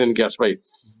বলছিলেন গিয়াস ভাই।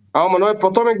 আমার মনে হয়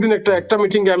প্রথম একদিন একটা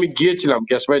মিটিং এ আমি গিয়েছিলাম,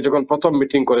 গিয়াস ভাই যখন প্রথম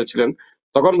মিটিং করেছিলেন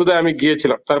তখন বোধহয় আমি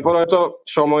গিয়েছিলাম, তারপর হয়তো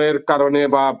সময়ের কারণে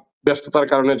বা ব্যস্ততার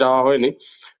কারণে যাওয়া হয়নি।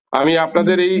 আমি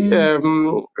আপনাদের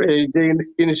এই যে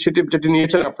ইনিশিয়েটিভ যেটি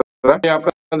নিয়েছেন আপনারা, আমি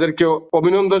আপনাদেরকে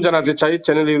অভিনন্দন জানাতে চাই,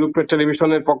 চ্যানেল ইউরোপের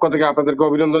টেলিভিশনের পক্ষ থেকে আপনাদেরকে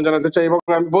অভিনন্দন জানাতে চাই এবং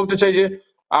আমি বলতে চাই যে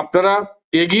আপনারা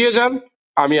এগিয়ে যান,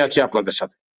 আমি আছি আপনাদের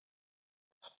সাথে।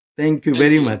 Thank you thank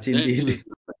very you, much thank indeed.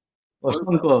 You.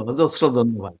 অসংখ্য অজস্র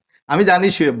ধন্যবাদ। আমি জানি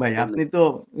শুয়েব ভাই, আপনি তো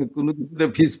কোনো কিছুতে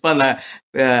ফিসপা না।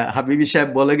 হাবিবি সাহেব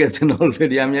বলে গেছেন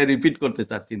অলরেডি, আমি আর রিপিট করতে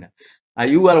চাচ্ছি না।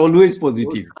 ইউ আর অলওয়েজ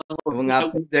পজিটিভ, এবং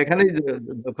আপনি যেখানেই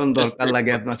যখন দরকার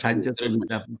লাগে আপনার সাহায্য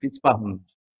সহযোগিতা, আপনি পিছপা হন না।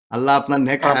 আল্লাহ আপনার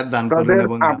নেক হায়াত দান করুন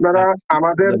এবং আপনারা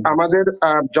আমাদের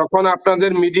যখন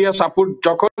আপনাদের মিডিয়া সাপোর্ট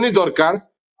যখনই দরকার,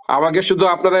 আমাকে শুধু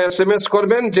আপনারা এসএমএস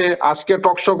করবেন যে আজকে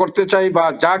টক শো করতে চাই বা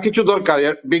যা কিছু দরকার,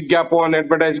 বিজ্ঞাপন,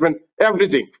 অ্যাডভার্টাইজমেন্ট,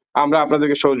 এভরিথিং, আমরা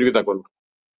আপনাদেরকে সহযোগিতা করব।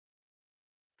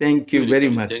 Thank you very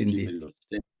much indeed.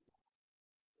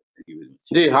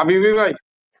 জি হাবিবি ভাই,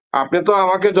 আপনি তো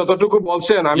আমাকে যতটুকু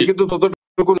বলছেন আমি কিন্তু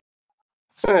ততটুকু,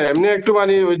 হ্যাঁ, এমনি একটু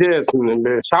মানে ওই যে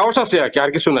সাহস আছে আর কি,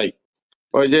 আর কিছু নাই।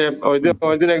 ওই যে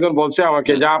ওই দিন একজন বলছে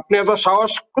আমাকে যে আপনি এত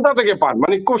সাহস কোথা থেকে পান,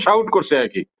 মানে খুব শাউট করছে আর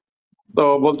কি। তো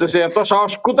বলতেছে এত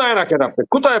সাহস কোথায় রাখেন আপনি,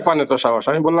 কোথায় পান এত সাহস?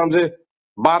 আমি বললাম যে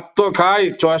ভাত তো খাই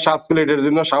 6-7 প্লেট, এর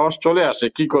জন্য সাহস চলে আসে,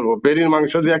 কি করব, বেরির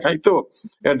মাংস দিয়ে খাই তো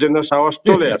এর জন্য সাহস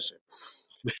চলে আসে।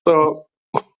 তো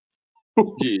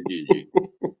জি জি জি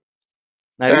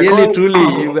রিয়েলি ট্রুলি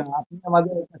আপনি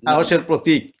আমাদের সাহসের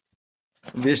প্রতীক,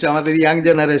 বেশ আমাদের ইয়াং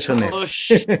জেনারেশনের।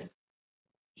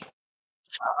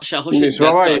 সাহসের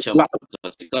ব্যাখ্যা আছে আমার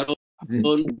কাছে।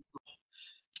 কারণ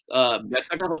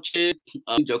ব্যাখ্যাটা হচ্ছে,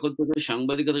 আমি যখন থেকে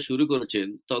সাংবাদিকতা শুরু করেছেন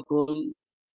তখন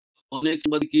অনেক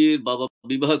সাংবাদিকের বাবা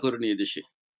বিবাহ করে নিয়ে দেশে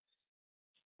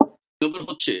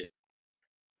হচ্ছে,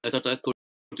 ব্যাখ্যাটা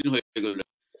কঠিন হয়ে গেল।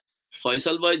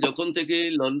 ফয়সাল ভাই যখন থেকে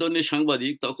লন্ডনের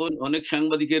সাংবাদিক, তখন অনেক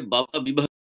সাংবাদিকের বাবা বিবাহ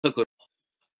করে।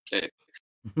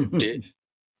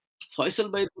 ফয়সাল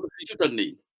ভাইয়ের কোনো পিছুটার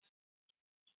নেই,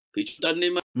 পিছুটার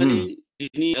নেই মানে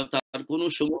তিনি, তার কোনো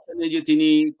সমস্যা নেই যে তিনি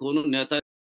কোন নেতা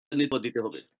নির্বাচিত দিতে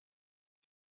হবে।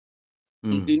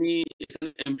 তিনি এখানে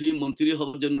এমপি মন্ত্রী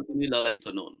হওয়ার জন্য তিনি লালায়িত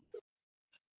নন,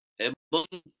 এবং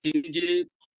তিনি যে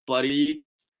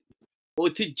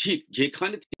ঐতিহ্যিক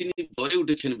যেখানে তিনি বেড়ে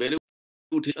উঠেছেন, বেড়ে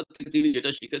উঠে থেকে তিনি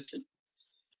যেটা শিখেছেন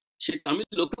সেটা আমি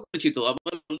লক্ষ্য করেছি। তো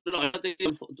আমার আশা থেকে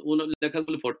ওনার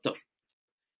লেখাগুলো পড়তাম,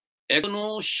 এখনো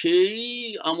সেই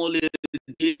আমলের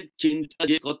যে চিন্তা,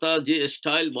 যে কথা, যে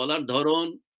স্টাইল, বলার ধরন,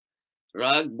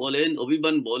 রাগ বলেন,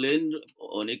 অভিমান বলেন,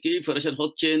 অনেকেই ফেরেশান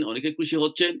হচ্ছেন, অনেকে খুশি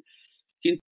হচ্ছেন,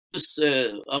 কিন্তু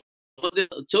আমাদের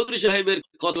চৌধুরী সাহেবের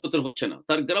কথা হচ্ছে না,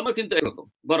 তার গ্রামার কিন্তু একরকম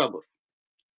বরাবর।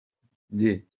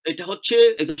 জি, এটা হচ্ছে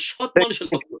একজন সৎ মানুষের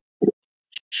লক্ষণ,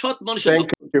 সৎ মানুষের থ্যাংক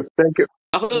লক্ষণ। ইউ, থ্যাংক ইউ,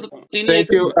 তাহলে তিনি থ্যাংক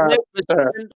ইউ।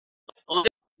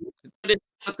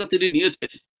 তিনি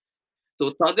নিয়েছেন, তো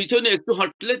তাদের পিছনে একটু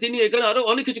হাঁটলে তিনি এখানে আরো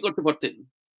অনেক কিছু করতে পারতেন।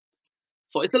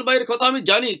 ফয়সাল ভাইয়ের কথা আমি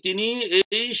জানি, তিনি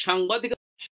এই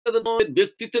সাংবাদিকতার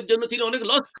ব্যক্তিত্বের জন্য তিনি অনেক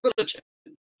লস করেছেন,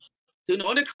 তিনি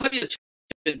অনেক হারিয়েছেন,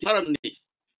 হারাননি।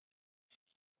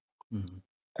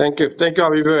 Thank you, thank you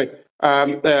Habib ভাই।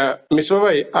 মিসবা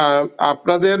ভাই,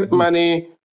 আপনাদের মানে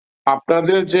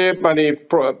আপনাদের যে মানে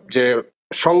যে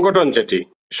সংগঠন, যেটি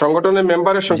সংগঠনের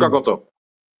মেম্বারের সংখ্যা কত?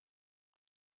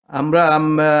 আমরা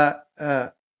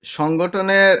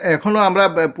সংগঠনের এখনো আমরা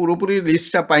পুরোপুরি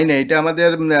লিস্টটা পাই না, এটা আমাদের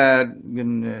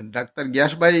ডাক্তার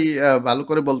গিয়াস ভাই ভালো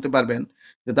করে বলতে পারবেন,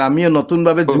 যেহেতু আমিও নতুন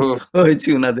ভাবে যুক্ত হয়েছি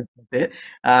ওনাদের সাথে।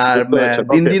 আর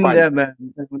দিন দিন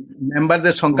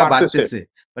মেম্বারদের সংখ্যা বাড়তেছে,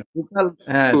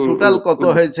 টোটাল কত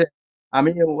হয়েছে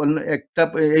আমি একটা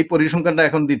এই পরিসংখ্যানটা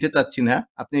এখন দিতে চাচ্ছি না,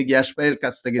 আপনি গিয়াস ভাইয়ের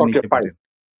কাছ থেকে নিতে পারেন।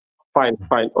 ফাইন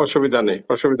ফাইন, অসুবিধা নেই,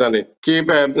 অসুবিধা নেই। কি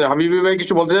হাবিবি ভাই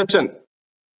কিছু বলতে চাচ্ছেন?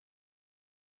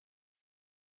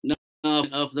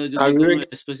 আপনার যদি কোনো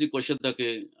স্পেসিফিক কোশ্চেন থাকে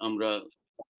আমরা।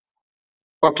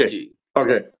 ওকে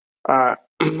ওকে,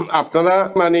 আপনারা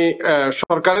মানে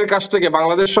সরকারের কাছ থেকে,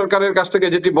 বাংলাদেশ সরকারের কাছ থেকে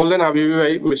যেটি বললেন হাবিবি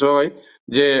ভাই, মিসবা ভাই,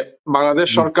 যে বাংলাদেশ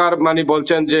সরকার মানে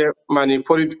বলছেন যে মানে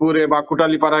ফরিদপুরে বা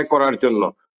কুটালীপাড়ায় করার জন্য,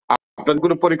 আপনাদের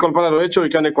কোনো পরিকল্পনা রয়েছে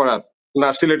ওইখানে করার, না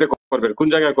সিলেটে করবেন, কোন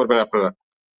জায়গায় করবেন আপনারা?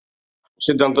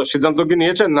 সিদ্ধান্ত কি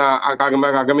নিয়েছেন, না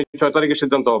আগামী 6 তারিখে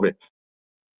সিদ্ধান্ত হবে?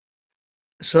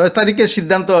 6 তারিখে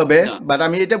সিদ্ধান্ত হবে, বাট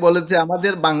আমি এটা বলেছি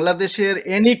আমাদের বাংলাদেশের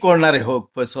এনি কর্নারে হোক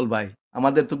ফয়সাল ভাই,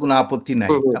 আমাদের তো কোনো আপত্তি নাই,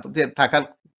 হুম, হুম, আপত্তি থাকার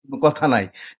কোনো কথা নাই।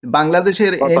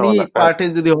 বাংলাদেশের কথা এনি বলা, হ্যাঁ। পার্টে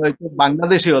যদি হয়, তো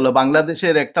বাংলাদেশে হলো,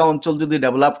 বাংলাদেশের একটা অঞ্চল যদি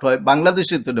ডেভেলপড হয়,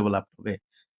 বাংলাদেশে তো ডেভেলপ হবে।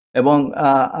 এবং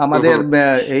হুম, আমাদের হুম,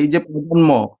 এই যে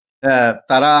প্রজন্ম,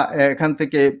 তারা এখান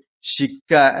থেকে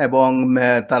শিক্ষা এবং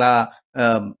তারা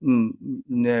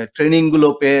ট্রেনিং গুলো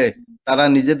পেয়ে তারা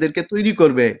নিজেদেরকে তৈরি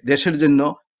করবে দেশের জন্য,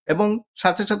 এবং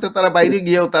সাথে সাথে তারা বাইরে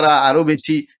গিয়েও তারা আরো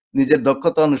বেশি নিজের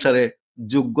দক্ষতা অনুসারে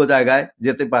যোগ্য জায়গায়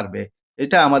যেতে পারবে।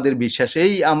 এটা আমাদের বিশ্বাস।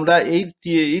 আমরা এই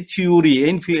থিওরি,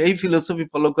 এই ফিলোসফি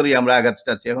ফলো করেই আমরা আগাতে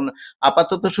চাচ্ছি। এখন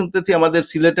আপাতত শুনতেছি আমাদের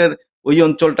সিলেটের ওই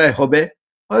অঞ্চলটায় হবে,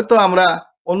 হয়তো আমরা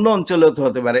অন্য অঞ্চলেও তো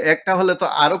হতে পারে, একটা হলে তো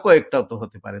আরো কয়েকটাও তো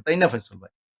হতে পারে, তাই না ফয়সাল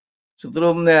ভাই?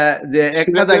 সুতরাং যে একটা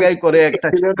সিলেটের জায়গায় করে একটা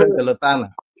শেষ সিলেটের হয়ে গেল তা না।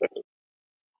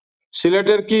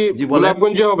 সিলেটের কি জি বলেন।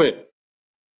 গোলাপগঞ্জে হবে?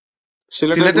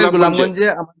 সিলেটের সিলেটের গোলাপগঞ্জে? গোলামগঞ্জে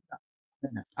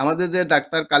আমাদের যে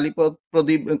ডাক্তার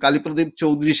কালীপ্রদীপ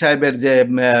চৌধুরী সাহেবের যে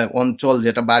অঞ্চল,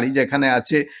 যেটা বাড়ি যেখানে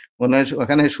আছে,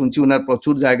 ওখানে শুনছি ওনার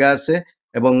প্রচুর জায়গা আছে,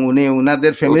 এবং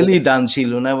উনাদের হুম, ফ্যামিলি হুম, দানশীল।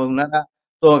 ওনারা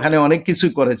তো ওখানে অনেক কিছু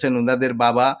করেছেন, ওনাদের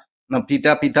বাবা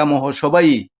পিতামহ সবাই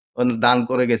দান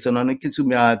করে গেছেন অনেক কিছু,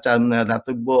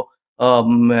 দাতব্য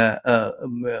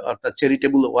অর্থাৎ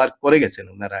চ্যারিটেবল ওয়ার্ক করে গেছেন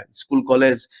ওনারা, স্কুল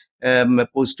কলেজ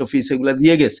পোস্ট অফিস এগুলা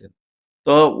দিয়ে গেছেন।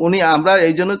 তো আমরা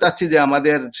এই জন্য চাচ্ছি যে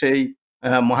আমাদের সেই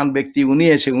মহান ব্যক্তি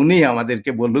উনি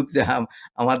আমাদেরকে বলুক যে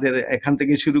আমাদের এখান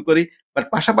থেকে শুরু করি। বাট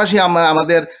পাশাপাশি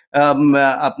আমাদের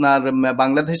আপনার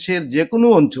বাংলাদেশের যে কোনো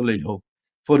অঞ্চলেই হোক,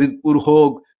 ফরিদপুর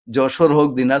হোক, যশোর হোক,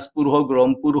 দিনাজপুর হোক,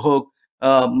 রংপুর হোক,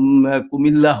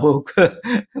 কুমিল্লা হোক,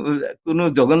 কোনো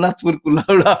জগন্নাথপুর,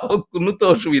 কুলাউড়া হোক, কোনো তো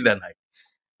অসুবিধা নাই।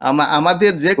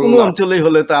 আমাদের যে কোনো না, অঞ্চলেই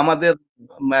হলে তো আমাদের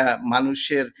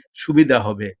মানুষের সুবিধা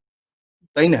হবে,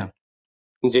 তাই না?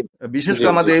 জি, বিশেষ জি, করে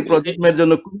জি, আমাদের এই জি, প্রজন্মের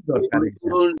জন্য খুব দরকার এটা।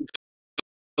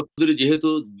 যেহেতু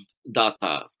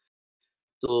দাতা,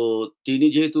 তো তিনি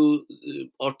যেহেতু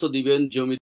অর্থ দিবেন,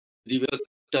 জমি দিবেন,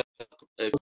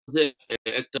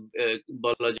 একটা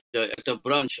বলা যায় একটা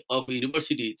ব্রাঞ্চ অফ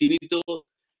ইউনিভার্সিটি তিনি তো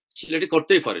সিলেটে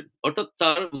করতেই পারেন, অর্থাৎ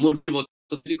তার মর্জির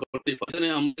মতো তিনি করতেই পারেন। এখানে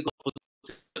আমাদের কোনো আপত্তি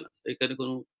থাকবে না, এখানে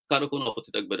কারো কোনো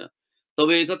আপত্তি থাকবে না।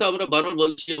 তবে এই কথা আমরা বারবার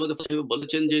বলছি, আমাদের সাহেব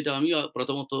বলেছেন যে এটা আমি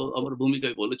প্রথমত আমার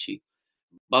ভূমিকায় বলেছি,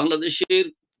 বাংলাদেশের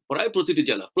প্রায় প্রতিটি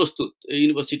জেলা প্রস্তুত এই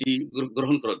ইউনিভার্সিটি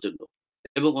গ্রহণ করার জন্য,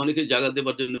 এবং অনেকে জায়গা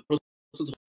দেবার জন্য প্রস্তুত,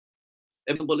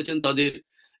 এবং বলেছেন তাদের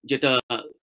যেটা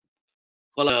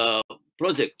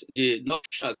প্রজেক্ট, যে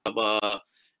নকশা বা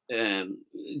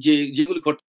যেগুলি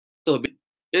করতে হবে,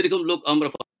 এরকম লোক আমরা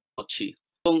পাচ্ছি।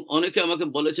 এবং অনেকে আমাকে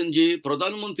বলেছেন যে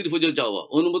প্রধানমন্ত্রী পর্যন্ত যাওয়া,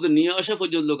 অনুমোদন নিয়ে আসা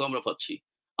পর্যন্ত লোক আমরা পাচ্ছি।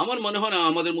 আমার মনে হয় না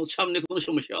আমাদের সামনে কোনো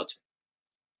সমস্যা আছে,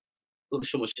 কোনো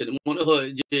সমস্যা নেই। মনে হয়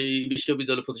যে এই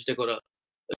বিশ্ববিদ্যালয় প্রতিষ্ঠা করা,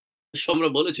 আমরা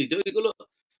বলেছি যে এগুলো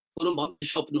কোনো মানুষের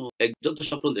স্বপ্ন, একজন তো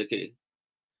স্বপ্ন দেখে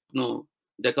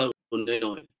দেখার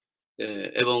নয়।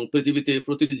 এবং পৃথিবীতে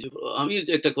প্রতিটি আমি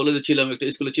যে একটা কলেজে ছিলাম, একটা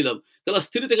স্কুলে ছিলাম, ক্লাস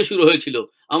 3 থেকে শুরু হয়েছিল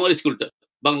আমার স্কুলটা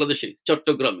বাংলাদেশে,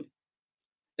 চট্টগ্রামে।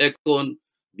 এখন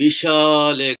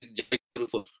বিশাল এক জায়গার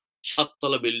উপর ৭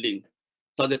 তলা বিল্ডিং,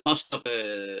 তাদের ৫ টা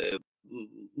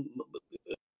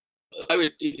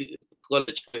প্রাইভেট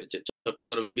কলেজ হয়েছে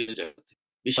চট্টগ্রামের বিভিন্ন জায়গাতে।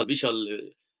 বিশাল, বিশাল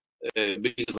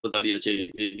বিল্ডিং এর উপর দাঁড়িয়েছে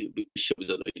এই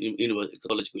বিশ্ববিদ্যালয়,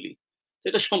 কলেজগুলি।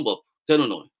 এটা সম্ভব, কেন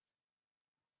নয়?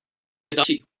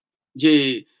 যে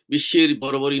বিশ্বের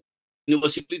বড় বড়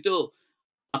ইউনিভার্সিটিতেও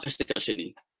আকাশ থেকে আসেনি।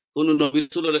 কোন নবী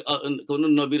রাসূলের কোন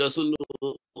নবী রাসূল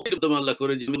আল্লাহ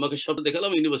করে যে আমাকে স্বপ্ন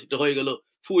দেখালাম ইউনিভার্সিটি হয়ে গেল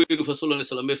ফুয়ের সাল্লাল্লাহু আলাইহি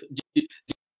ওয়াসাল্লামের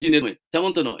জিনের মেয়ে,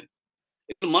 তেমন তো নয়।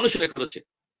 এগুলো মানুষেরা করেছে,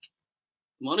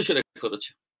 মানুষেরা করেছে।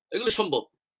 এগুলো সম্ভব।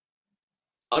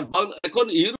 আর এখন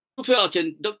ইউরোপে আছেন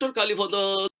ডক্টর কালীপদ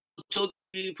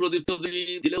চৌধুরী, প্রদীপ চৌধুরী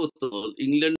দিলেও তো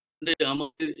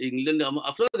ইংল্যান্ডে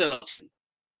আপনারা যারা আছেন,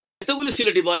 এতগুলো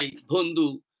সিলেটি ভাই বন্ধু,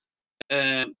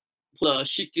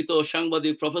 শিক্ষিত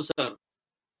সাংবাদিক, প্রফেসর,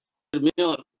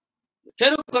 মেয়র,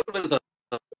 কেন করবে না তারা?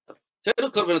 কেন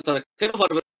করবে না তারা? কেন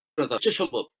পারবে না তারা? সে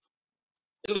সম্ভব,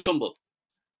 এগুলো সম্ভব।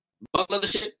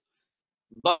 বাংলাদেশে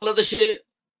বাংলাদেশে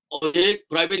অনেক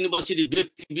প্রাইভেট ইউনিভার্সিটি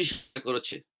ব্যক্তি বিশেষ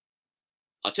করেছে।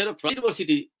 আচ্ছা, প্রাইভেট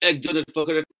ইউনিভার্সিটি একজনের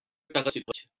পকেটে টাকা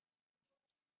ছিটছে,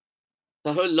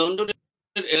 তাহলে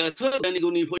লন্ডনের এত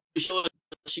জ্ঞানী পয়সা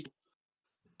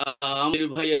আমির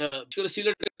ভাইয়েরা,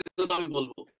 সিলেটের কথা আমি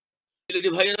বলবো, সিলেটি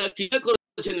ভাইয়েরা কি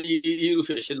করেছেন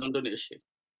ইউরোপে এসে, লন্ডনে এসে?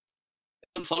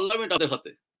 এখন পার্লামেন্ট তাদের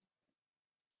হাতে।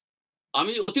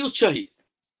 আমি অতি উৎসাহী।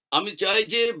 আমি চাই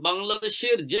যে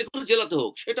বাংলাদেশের যে কোনো জেলাতে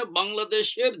হোক, সেটা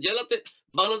বাংলাদেশের জেলাতে,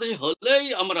 বাংলাদেশে হলেই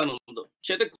আমার আনন্দ।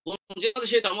 সেটা কোন জেলাতে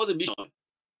সেটা আমাদের বিষয়,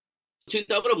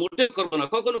 চিন্তা আমরা মোটে করবো না,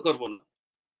 কখনো করবো না।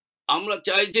 আমরা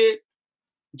চাই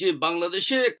যে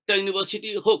বাংলাদেশে একটা ইউনিভার্সিটি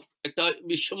হোক, একটা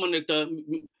বিশ্বমানের একটা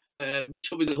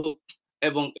বিশ্ববিদ্যালয় হোক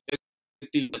এবং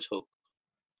একটি কাজ হোক।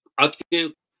 আজকে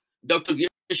ডক্টর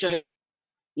গিয়াস সাহেব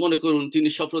মনে করুন তিনি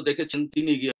স্বপ্ন দেখেছেন, তিনি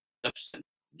এগিয়ে আসছেন।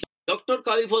 ডক্টর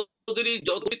কালিফ চৌধুরী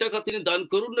যতই টাকা তিনি দান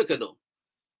করুন না কেন,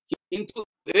 কিন্তু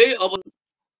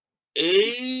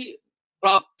এই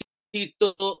প্রাপ্তি তো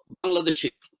বাংলাদেশে,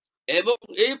 এবং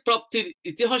এই প্রাপ্তির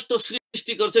ইতিহাস তো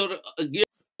সৃষ্টি করেছে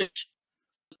গিয়াস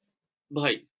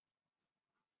ভাই।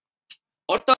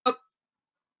 অর্থাৎ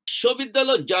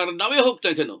বিশ্ববিদ্যালয় যার নামে হোক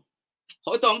না কেন,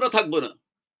 হয়তো আমরা থাকবো না,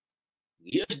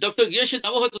 ডক্টর গিয়াসের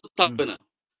নামে হয়তো থাকবে না,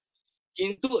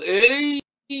 কিন্তু এই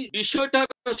বিষয়টার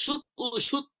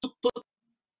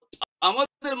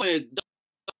আমাদের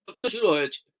শুরু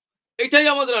হয়েছে। এটাই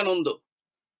আমাদের আনন্দ,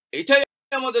 এটাই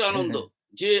আমাদের আনন্দ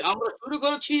যে আমরা শুরু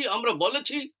করেছি, আমরা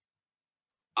বলেছি,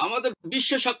 আমাদের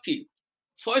বিশ্ব সাক্ষী,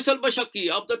 ফয়সাল ভাই সাক্ষী,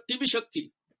 আপনার টিভি সাক্ষী,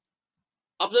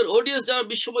 আপনার অডিয়েন্স যারা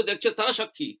বিশ্বময় দেখছে তারা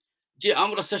সাক্ষী যে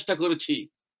আমরা চেষ্টা করেছি,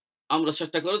 আমরা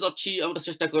চেষ্টা করে যাচ্ছি, আমরা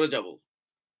চেষ্টা করে যাব।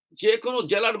 যে কোনো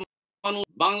জেলার মানুষ,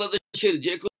 বাংলাদেশের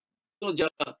যে কোনো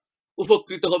জেলা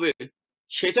উপকৃত হবে,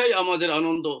 সেটাই আমাদের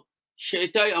আনন্দ,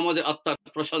 সেটাই আমাদের আত্মার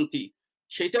প্রশান্তি,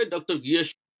 সেটাই ডক্টর গিয়াস,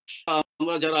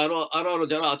 আমরা যারা আরো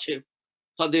যারা আছে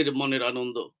তাদের মনের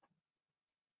আনন্দ।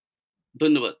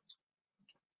 ধন্যবাদ।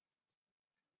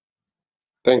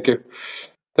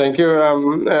 থ্যাংক ইউ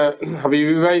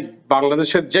হাবিবি ভাই।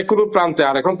 বাংলাদেশের যে কোনো প্রান্তে,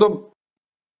 আর এখন তো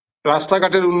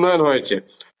রাস্তাঘাটের উন্নয়ন হয়েছে,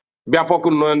 ব্যাপক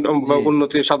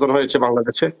উন্নতি সাধন হয়েছে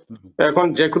বাংলাদেশে। এখন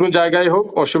যে কোনো জায়গায় হোক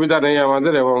অসুবিধা নেই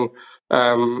আমাদের, এবং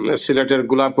সিলেটের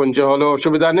গোলাপগঞ্জ হলেও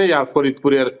অসুবিধা নেই, আর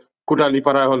ফরিদপুরের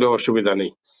কোটালীপাড়া হলেও অসুবিধা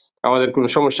নেই, আমাদের কোনো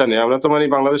সমস্যা নেই। আমরা তো মানে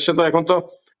বাংলাদেশে তো এখন তো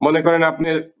মনে করেন আপনি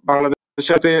বাংলাদেশের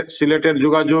সাথে সিলেটের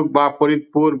যোগাযোগ, বা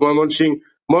ফরিদপুর,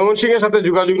 ময়মনসিংহ এর সাথে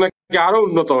যোগাযোগ নাকি আরো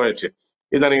উন্নত হয়েছে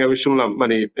ইদানিং আমি শুনলাম,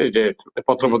 মানে এই যে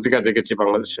পত্রপত্রিকা দেখেছি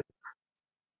বাংলাদেশে।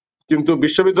 কিন্তু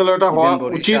বিশ্ববিদ্যালয়টা হওয়া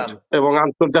উচিত এবং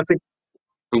আন্তর্জাতিক।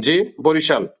 জি,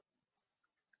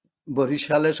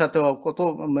 বরিশালের সাথে কত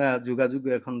যোগাযোগ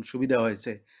এখন সুবিধা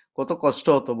হয়েছে, কত কষ্ট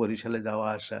হতো বরিশালে যাওয়া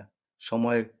আসা,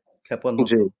 সময় ক্ষেপণ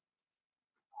হতো।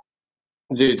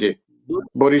 জি জি,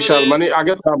 বরিশাল মানে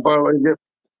আগে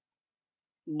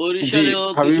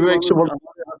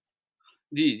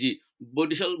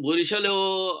বরিশালেও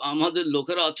আমাদের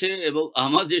লোকেরা আছে, এবং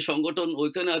আমার যে সংগঠন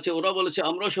ওইখানে আছে, ওরা বলেছে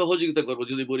আমরা সহযোগিতা করবো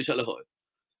যদি বরিশালে হয়।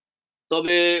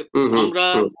 তবে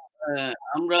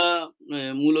আমরা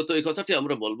মূলত এই কথাটি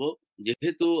আমরা বলবো,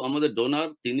 যেহেতু আমাদের ডোনার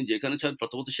তিনি যেখানে চান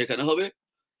প্রথমত সেখানে হবে,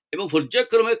 এবং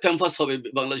পর্যায়ক্রমে ক্যাম্পাস হবে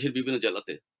বাংলাদেশের বিভিন্ন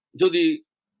জেলাতে, যদি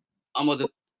আমাদের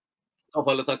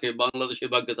কপালে থাকে, বাংলাদেশের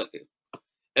ভাগ্যে থাকে।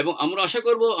 এবং আমরা আশা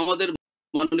করব আমাদের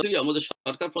আমাদের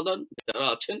সরকার প্রধান যারা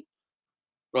আছেন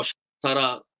তারা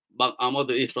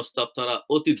আমাদের এই প্রস্তাব তারা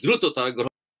অতি দ্রুত তারা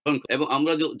গ্রহণ, এবং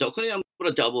আমরা যখনই আমরা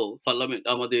যাব পার্লামেন্ট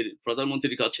আমাদের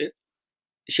প্রধানমন্ত্রীর কাছে,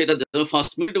 সেটা 5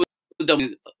 মিনিট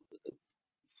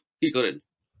কি করেন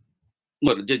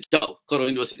যে যাও করো,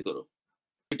 ইউনিভার্সিটি করো,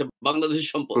 এটা বাংলাদেশের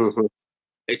সম্পদ,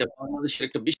 এটা বাংলাদেশের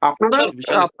একটা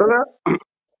আপনারা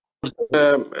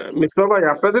মিসবা ভাই,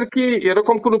 আপনাদের কি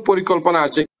এরকম কোনো পরিকল্পনা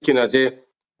আছে কিনা যে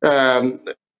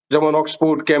যেমন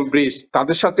অক্সফোর্ড, ক্যামব্রিজ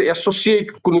তাদের সাথে অ্যাসোসিয়েট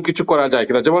কোনো কিছু করা যায়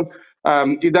কিনা? যেমন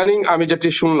ইদানিং আমি যেটি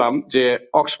শুনলাম যে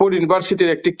অক্সফোর্ড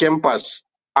ইউনিভার্সিটির একটি ক্যাম্পাস,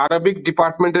 আরবিক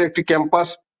ডিপার্টমেন্টের একটি ক্যাম্পাস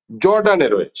জর্ডানে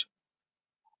রয়েছে।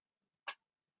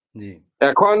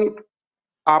 এখন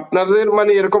আপনাদের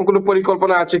মানে এরকম কোনো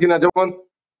পরিকল্পনা আছে কিনা? যেমন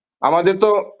আমাদের তো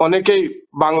অনেকেই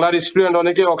বাংলার স্টুডেন্ট,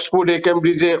 অনেকেই অক্সফোর্ডে,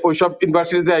 ক্যামব্রিজে ওইসব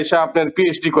ইউনিভার্সিটিতে এসে আপনার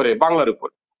পিএইচডি করে বাংলার উপর।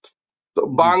 তো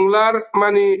বাংলার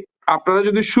মানে আপনারা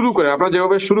যদি শুরু করেন, আপনারা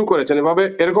যেভাবে শুরু করেছেন এভাবে,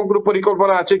 এরকম কোনো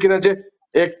পরিকল্পনা আছে কিনা যে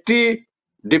একটি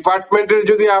ডিপার্টমেন্টের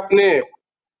যদি আপনি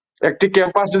একটি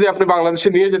ক্যাম্পাস যদি আপনি বাংলাদেশে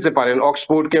নিয়ে যেতে পারেন,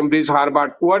 অক্সফোর্ড, ক্যামব্রিজ,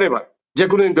 হার্ভার্ড, হোয়াটএভার, যে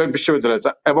কোনো বিশ্ববিদ্যালয়,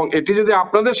 এবং এটি যদি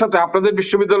আপনাদের সাথে, আপনাদের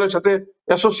বিশ্ববিদ্যালয়ের সাথে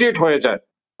অ্যাসোসিয়েট হয়ে যায়,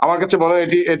 আমার কাছে মনে হয়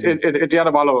এটি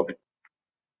আরো ভালো হবে।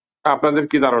 আপনাদের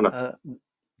কি ধারণা?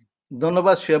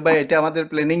 ধন্যবাদ শুয়েব ভাই, এটা আমাদের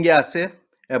প্ল্যানিং এ আছে,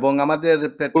 এবং আমাদের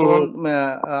পেট্রন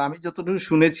আমি যতটুকু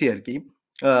শুনেছি আর কি,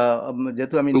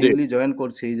 যেহেতু আমি নিউলি জয়েন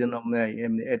করছি, এই জন্য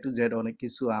এ টু জেড অনেক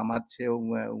কিছু আমার চেয়ে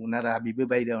উনারা হাবিবে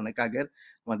ভাইরা অনেক আগের,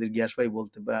 আমাদের গিয়াস ভাই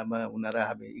বলতে, উনারা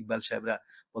ইকবাল সাহেবরা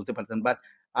বলতে পারতেন, বাট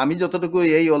আমি যতটুকু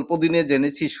এই অল্প দিনে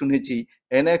জেনেছি শুনেছি,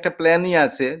 এখানে একটা প্ল্যানই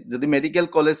আছে, যদি মেডিকেল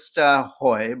কলেজটা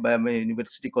হয় বা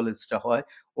ইউনিভার্সিটি কলেজটা হয়,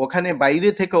 ওখানে বাইরে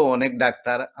থেকেও অনেক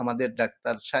ডাক্তার, আমাদের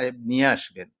ডাক্তার সাহেব নিয়ে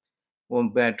আসবেন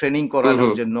ট্রেনিং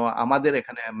করানোর জন্য, আমাদের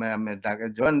এখানে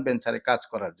জয়েন্ট ভেঞ্চারে কাজ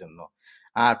করার জন্য।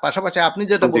 আর পাশাপাশি আপনি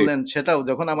যেটা বললেন সেটাও,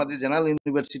 যখন আমাদের জেনারেল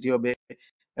ইউনিভার্সিটি হবে,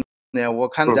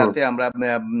 ওখানে যাতে আমরা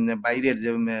বাইরের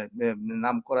যে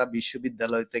নামকরা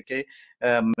বিশ্ববিদ্যালয় থেকে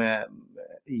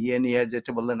ইয়ে নিয়ে,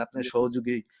 যেটা বললেন আপনি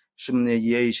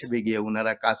ইয়ে হিসেবে গিয়ে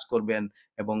ওনারা কাজ করবেন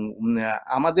এবং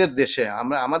আমাদের দেশে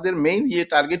আমাদের মেইন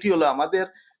টার্গেটই হলো আমাদের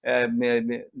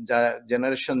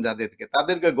জেনারেশন যাদেরকে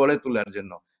তাদেরকে গড়ে তোলার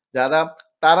জন্য,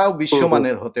 তারাও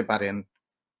বিশ্বমানের হতে পারেন,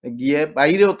 গিয়ে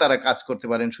বাইরেও তারা কাজ করতে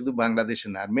পারেন, শুধু বাংলাদেশে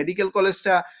না। আর মেডিকেল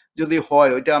কলেজটা যদি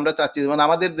হয়, ওইটা আমরা চাচ্ছি, যেমন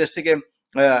আমাদের দেশ থেকে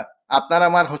আপনার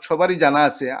আমার সবারই জানা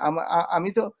আছে, আমি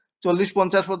তো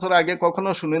 40-50 বছর আগে কখনো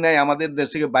শুনি নাই আমাদের দেশ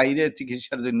থেকে বাইরে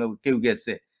চিকিৎসার জন্য কেউ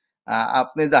গেছে।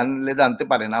 আপনি জানলে জানতে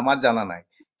পারেন, আমার জানা নাই।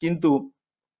 কিন্তু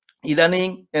ইদানিং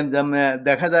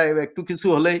দেখা যায় একটু কিছু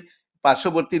হলেই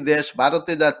পার্শ্ববর্তী দেশ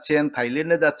ভারতে যাচ্ছেন,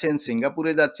 থাইল্যান্ডে যাচ্ছেন,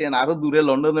 সিঙ্গাপুরে যাচ্ছেন, আরো দূরে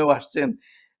লন্ডনেও আসছেন।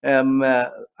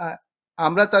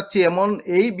 আমরা চাচ্ছি এমন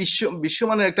এই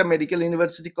বিশ্বমানের একটা মেডিকেল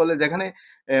ইউনিভার্সিটি কলেজ, যেখানে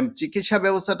চিকিৎসা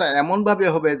ব্যবস্থাটা এমন ভাবে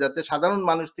হবে যাতে সাধারণ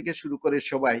মানুষ থেকে শুরু করে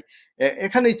সবাই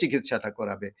এখানেই চিকিৎসাটা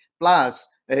করাবে। প্লাস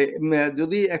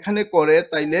যদি এখানে করে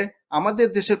তাইলে আমাদের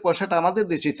দেশের পয়সাটা আমাদের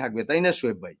দেশেই থাকবে, তাই না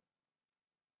শোয়েব ভাই?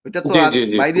 ওইটা তো আর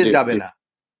বাইরে যাবে না।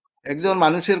 একজন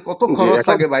মানুষের কত খরচ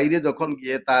থাকে বাইরে যখন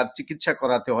গিয়ে তার চিকিৎসা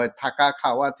করাতে হয়, থাকা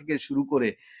খাওয়া থেকে শুরু করে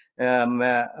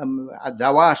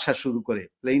যাওয়া আসা শুরু করে,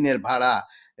 প্লেনের ভাড়া,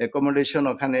 অ্যাকোমোডেশন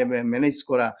ওখানে ম্যানেজ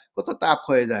করা কত টাফ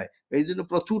হয়ে যায়। এই জন্য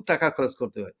প্রচুর টাকা খরচ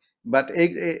করতে হয়। বাট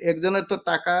একজনের তো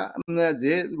টাকা,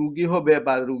 যে রুগী হবে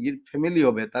বা রুগীর ফ্যামিলি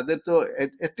হবে, তাদের তো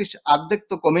অ্যাটলিস্ট অর্ধেক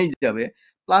তো কমেই যাবে।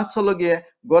 প্লাস হলো গিয়ে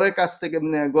ঘরের কাছ থেকে,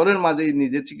 ঘরের মাঝেই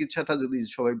নিজের চিকিৎসাটা যদি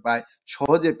সবাই পায়,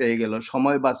 সহজে পেয়ে গেল,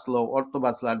 সময় বাঁচলো, অর্থ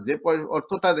বাঁচলো। আর যে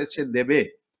অর্থটা সে দেবে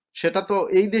সেটা তো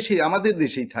এই দেশেই, আমাদের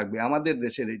দেশেই থাকবে, আমাদের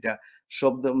দেশের এটা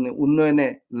সব উন্নয়নে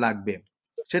লাগবে।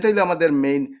 সেটাই হলো আমাদের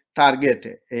মেইন টার্গেট।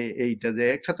 এইটা যে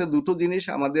একসাথে দুটো জিনিস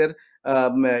আমাদের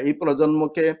এই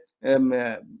প্রজন্মকে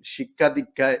শিক্ষা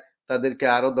দীক্ষায় তাদেরকে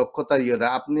আরো দক্ষতা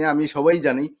আপনি আমি সবাই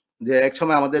জানি যে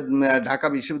একসময় আমাদের ঢাকা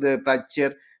বিশ্ববিদ্যালয়ের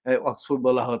প্রাচ্যের অক্সফোর্ড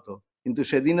বলা হতো, কিন্তু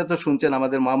সেদিনে তো শুনছেন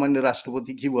আমাদের মহামান্য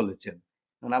রাষ্ট্রপতি কি বলেছেন।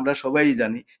 আমরা সবাই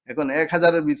জানি এখন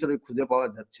 1000-এর ভিতরে খুঁজে পাওয়া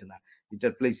যাচ্ছে না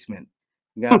এটার প্লেসমেন্ট।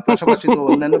 পাশাপাশি তো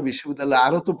অন্যান্য বিশ্ববিদ্যালয়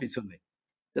আরো তো পিছনে,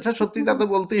 যেটা সত্যি তা তো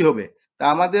বলতেই হবে। তা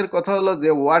আমাদের কথা হলো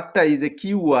যে ওয়ার্ডটা ইজ এ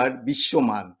কি ওয়ার্ড,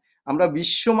 বিশ্বমান। আমরা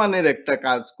বিশ্বমানের একটা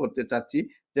কাজ করতে চাচ্ছি,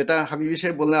 যেটা হাবিবি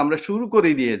সাহেব বললেন আমরা শুরু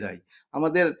করে দিয়ে যাই,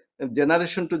 আমাদের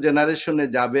জেনারেশন টু জেনারেশনে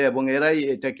যাবে এবং এরাই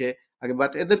এটাকে আগে,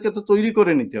 বাট এদেরকে তো তৈরি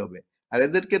করে নিতে হবে। আর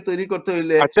এদেরকে তৈরি করতে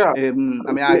হইলে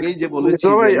আমি আগেই যে বলেছি,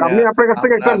 আমি আপনার কাছ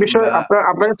থেকে একটা বিষয়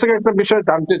আপনার কাছ থেকে একটা বিষয়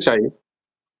জানতে চাই,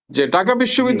 যে ঢাকা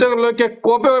বিশ্ববিদ্যালয়কে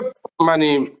কবে মানে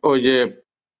ওই যে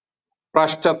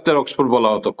পাশ্চাত্যের অক্সফোর্ড বলা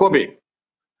হতো কবে?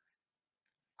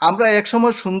 আমরা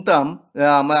একসময় শুনতাম,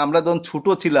 আমরা যখন ছোট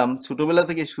ছিলাম, ছোটবেলা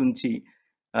থেকে শুনছি,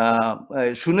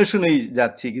 শুনে শুনেই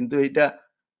যাচ্ছি, কিন্তু এটা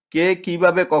কে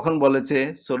কিভাবে কখন বলেছে,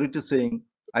 sorry to saying,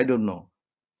 I don't know.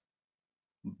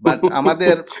 But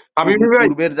আমাদের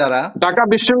পূর্বের যারা ঢাকা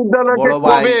বিশ্ববিদ্যালয়কে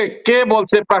কবে কে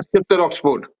বলছে পাশ্চাত্যের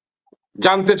অক্সফোর্ড,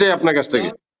 জানতে চাই আপনার কাছ থেকে।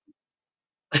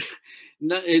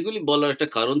 না, এগুলি বলার একটা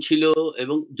কারণ ছিল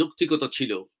এবং যৌক্তিকতা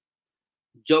ছিল।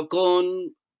 যখন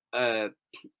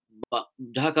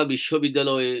ঢাকা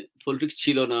বিশ্ববিদ্যালয়ে পলিটিক্স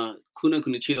ছিল না,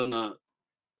 খুনাখুনি ছিল না,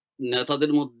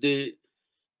 নেতাদের মধ্যে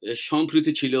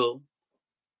সম্প্রীতি ছিল,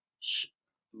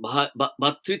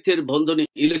 ভ্রাতৃত্বের বন্ধনে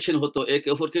ইলেকশন হতো, একে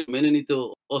অপরকে মেনে নিত,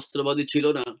 অস্ত্রবাদী ছিল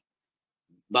না।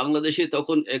 বাংলাদেশে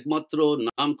তখন একমাত্র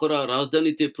নামকরা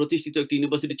রাজধানীতে প্রতিষ্ঠিত একটি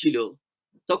ইউনিভার্সিটি ছিল,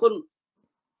 তখন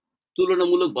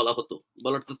তুলনামূলক বলা হতো,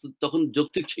 বলাটা তখন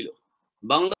যৌক্তিক ছিল।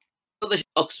 বাংলাদেশ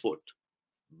অক্সফোর্ড,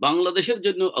 বাংলাদেশের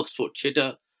জন্য অক্সফোর্ড, সেটা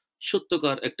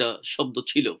সত্যকার একটা শব্দ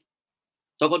ছিল।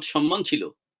 তখন সম্মান ছিল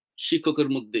শিক্ষকের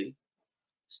মধ্যে,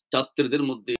 ছাত্রদের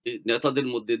মধ্যে, নেতাদের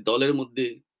মধ্যে, দলের মধ্যে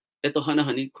এত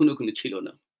হানাহানি খুনোখুনি ছিল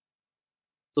না।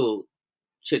 তো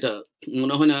সেটা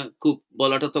মনে হয় না খুব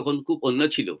বলাটা তখন খুব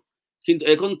অন্যায় ছিল। কিন্তু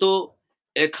এখন তো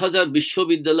 1000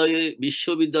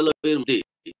 বিশ্ববিদ্যালয়ের মধ্যে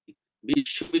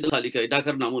বিশ্ববিদ্যালয় তালিকায়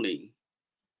ঢাকার নামও নেই।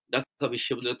 ঢাকা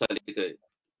বিশ্ববিদ্যালয় তালিকায়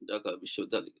ঢাকা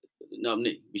বিশ্ববিদ্যালয় নাম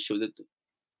নেই বিশ্ববিদ্যালয়।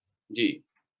 জি,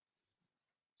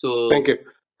 তো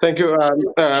থ্যাংক ইউ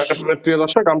প্রিয়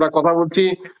দর্শক, আমরা কথা বলছি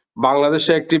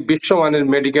বাংলাদেশে একটি বিশ্বমানের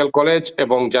মেডিকেল কলেজ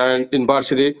এবং জায়ান্ট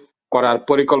ইউনিভার্সিটি করার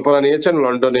পরিকল্পনা নিয়েছেন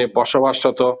লন্ডনে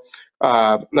বসবাসরত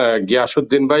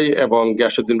গিয়াসউদ্দিন ভাই, এবং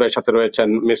গিয়াসউদ্দিন ভাইয়ের সাথে রয়েছেন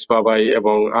মিসবা ভাই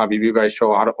এবং হাবিবি ভাই সহ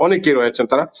আর অনেকেই রয়েছেন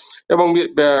তারা। এবং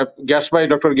গ্যাস ভাই,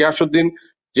 ডক্টর গিয়াসউদ্দিন,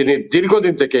 যিনি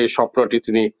দীর্ঘদিন থেকে এই স্বপ্নটি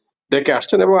তিনি দেখে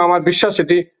আসছেন, এবং আমার বিশ্বাস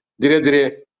এটি ধীরে ধীরে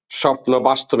স্বপ্ন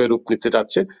বাস্তবে রূপ নিতে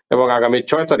যাচ্ছে এবং আগামী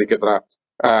 6 তারিখে তারা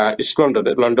ইস্ট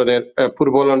লন্ডনের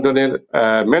পূর্ব লন্ডনের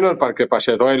ম্যানর পার্কের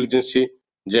পাশে রয়্যাল এজেন্সি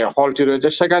যে হলটি রয়েছে,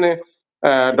 সেখানে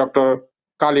ডক্টর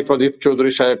কালী প্রদীপ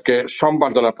চৌধুরী সাহেবকে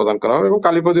সম্বর্ধনা প্রদান করা হবে। এবং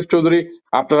কালী প্রদীপ চৌধুরী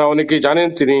আপনারা অনেকেই জানেন,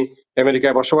 তিনি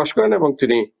আমেরিকায় বসবাস করেন এবং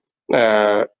তিনি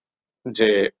যে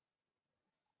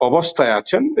অবস্থায়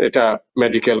আছেন, এটা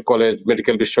মেডিকেল কলেজ,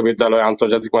 মেডিকেল বিশ্ববিদ্যালয়,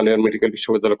 আন্তর্জাতিক মানের মেডিকেল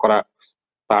বিশ্ববিদ্যালয় করা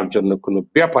তার জন্য কোনো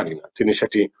ব্যাপারই না। তিনি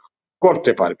সেটি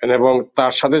করতে পারবেন এবং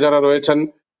তার সাথে যারা রয়েছেন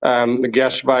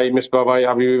গ্যাস ভাই, মিসবাহ ভাই,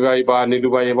 হাবিবি ভাই বা নীলু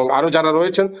ভাই এবং আরো যারা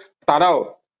রয়েছেন, তারাও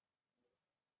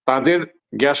তাদের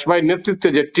গ্যাস ভাই নেতৃত্বে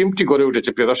যে টিমটি গড়ে উঠেছে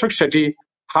প্রিয় দর্শক, সেটি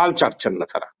হাল ছাড়ছেন না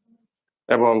তারা।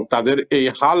 এবং তাদের এই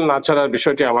হাল না ছাড়ার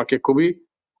বিষয়টি আমাকে খুবই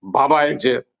ভাবায়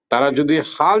যে তারা যদি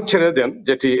হাল ছেড়ে দেন,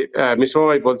 যেটি মিসবাহ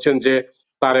ভাই বলছেন যে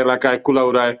তার এলাকায়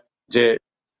কুলাউড়ায় যে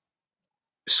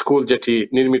স্কুল যেটি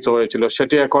নির্মিত হয়েছিল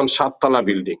সেটি এখন 7 তলা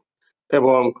বিল্ডিং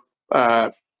এবং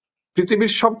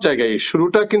পৃথিবীর সব জায়গায়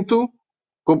শুরুটা কিন্তু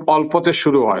খুব অল্পতে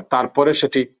শুরু হয়, তারপরে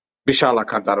সেটি বিশাল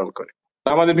আকার ধারণ করে।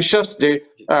 আমাদের বিশ্বাস যে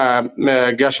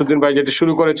গিয়াসউদ্দিন ভাই যেটি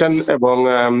শুরু করেছেন এবং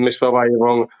মিসবাহ ভাই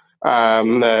এবং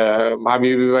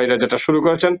হাবিবি ভাইরা যেটা শুরু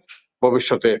করেছেন,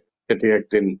 ভবিষ্যতে এটি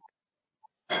একদিন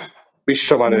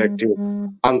বিশ্বমানের একটি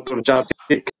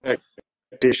আন্তর্জাতিক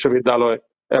একটি বিশ্ববিদ্যালয়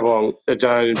এবং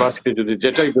জেনারেল ইউনিভার্সিটি যদি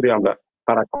যেটাই করি আমরা,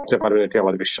 তারা করতে পারবেন, এটি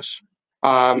আমার বিশ্বাস।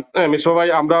 মিসবাহ ভাই,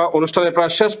 আমরা অনুষ্ঠানের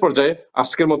প্রায় শেষ পর্যায়ে,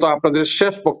 আজকের মতো আপনাদের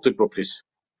শেষ বক্তব্য প্লিজ।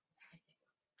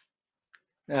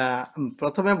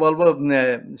 প্রথমে বলবো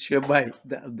শিব ভাই,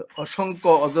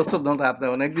 অসংখ্য অজস্র ধন্যবাদ।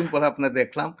 আপনার অনেকদিন পরে আপনার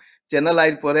দেখলাম চ্যানেল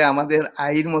আইর পরে, আমাদের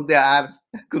আইর মধ্যে আর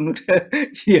কোনটা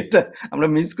ইয়েটা আমরা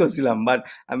মিস করছিলাম, but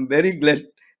I am very glad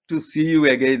to C you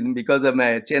again because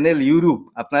channel Europe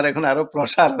আপনার এখন আরো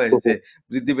প্রসার হয়েছে,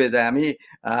 বৃদ্ধি পেয়ে যায়। আমি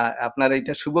আপনার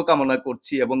এটা শুভকামনা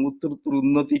করছি এবং উত্তরোত্তর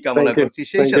উন্নতি কামনা করছি।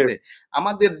 সেই সাথে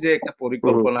আমাদের যে একটা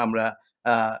পরিকল্পনা আমরা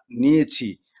নিয়েছি,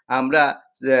 আমরা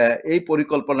এই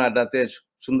পরিকল্পনাটাতে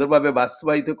সুন্দরভাবে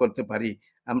বাস্তবায়িত করতে পারি।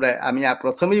 আমি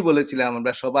প্রথমেই বলেছিলাম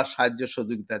আমরা সবার সাহায্য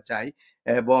সহযোগিতা চাই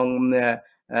এবং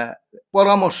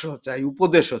পরামর্শ চাই,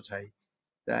 উপদেশও চাই।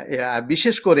 আর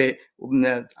বিশেষ করে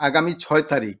আগামী 6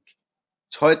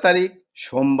 তারিখ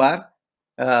সোমবার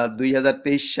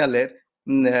 2023 সালের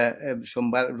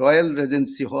সোমবার রয়্যাল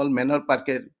রেজেন্সি হল, ম্যানর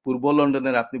পার্কের, পূর্ব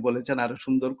লন্ডনের, আপনি বলেছেন আরো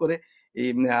সুন্দর করে। এই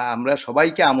আমরা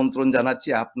সবাইকে আমন্ত্রণ জানাচ্ছি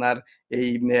আপনার এই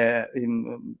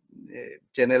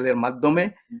চ্যানেলের মাধ্যমে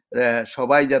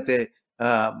সবাই যাতে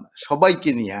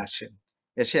সবাইকে নিয়ে আসেন,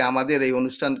 এসে আমাদের এই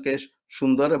অনুষ্ঠানকে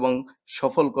সুন্দর এবং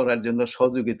সফল করার জন্য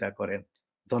সহযোগিতা করেন।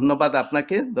 ধন্যবাদ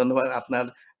আপনাকে, ধন্যবাদ আপনার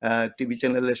টিভি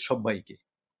চ্যানেলের সবাইকে।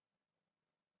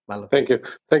 ভালো, থ্যাংক ইউ,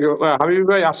 থ্যাংক ইউ। হাবিবি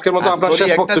ভাই, আজকের মতো আপনার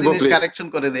শেষ বক্তব্য প্লিজ। কারেকশন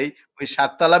করে দেই, ওই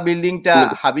 7 তলা বিল্ডিংটা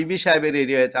হাবিবি সাহেবের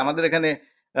এরিয়া আছে। আমাদের এখানে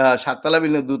 7 তলা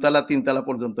বিল্ডিং 2 তলা 3 তলা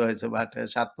পর্যন্ত হয়েছে, বাট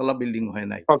 7 তলা বিল্ডিং হয়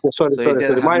নাই। ওকে, সরি,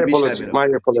 মাই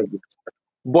অ্যাপোলজি।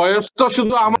 বয়স তো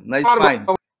শুধু আমার নাই,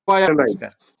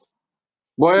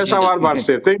 বয়স আমার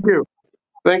বাড়ছে। থ্যাংক ইউ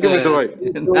মিস্টার ভাই।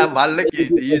 না বাড়লে কি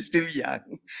হইছে, you still young,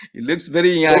 he looks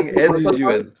very young as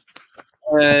usual.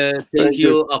 Thank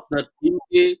you আপনার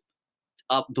টিমকে,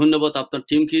 ধন্যবাদ আপনার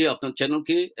টিমকে, আপনার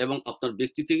চ্যানেলকে এবং আপনার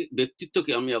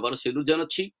ব্যক্তিত্বকে আমি আবার সেলুট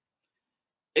জানাচ্ছি।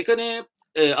 এখানে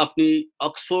আপনি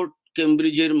অক্সফোর্ড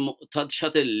কেমব্রিজের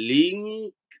সাথে লিঙ্ক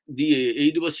দিয়ে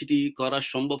ইউনিভার্সিটি করা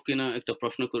সম্ভব কিনা একটা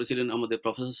প্রশ্ন করেছিলেন আমাদের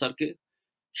প্রফেসর স্যারকে,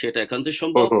 সেটা একান্তই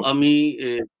সম্ভব। আমি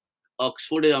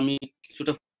অক্সফোর্ডে আমি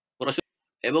কিছুটা পড়াশোনা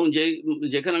এবং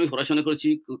যেখানে আমি পড়াশোনা করেছি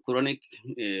কোরআনিক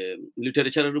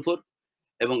লিটারেচারের উপর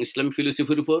এবং ইসলামিক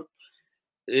ফিলোসফির উপর,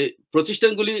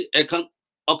 প্রতিষ্ঠানগুলি এখন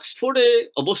অক্সফোর্ডে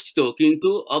অবস্থিত, কিন্তু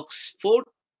অক্সফোর্ড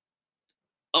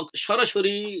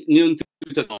সরাসরি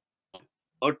নিয়ন্ত্রিত নয়,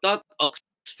 অর্থাৎ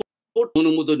অক্সফোর্ড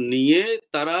অনুমোদন নিয়ে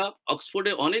তারা,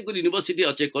 অক্সফোর্ডে অনেকগুলি ইউনিভার্সিটি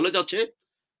আছে, কলেজ আছে,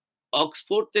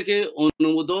 অক্সফোর্ড থেকে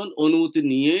অনুমতি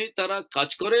নিয়ে তারা কাজ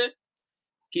করে,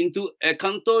 কিন্তু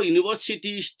একান্ত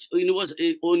ইউনিভার্সিটি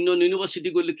অন্য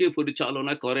ইউনিভার্সিটিগুলিকে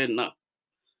পরিচালনা করেন না।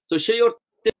 তো সেই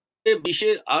অর্থে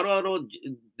বিশ্বের আরো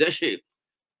দেশে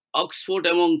অক্সফোর্ড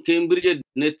এবং কেমব্রিজের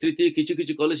নেতৃত্বে কিছু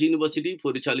কিছু কলেজ ইউনিভার্সিটি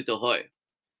পরিচালিত হয়।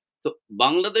 তো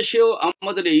বাংলাদেশেও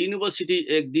আমাদের এই ইউনিভার্সিটি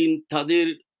একদিন তাদের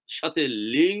সাথে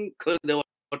লিঙ্ক করে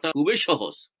দেওয়াটা খুবই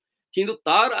সহজ, কিন্তু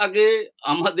তার আগে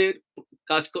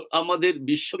আমাদের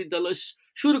বিশ্ববিদ্যালয়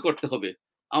শুরু করতে হবে।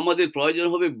 আমাদের প্রয়োজন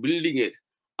হবে বিল্ডিং এর,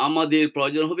 আমাদের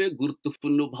প্রয়োজন হবে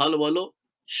গুরুত্বপূর্ণ ভালো ভালো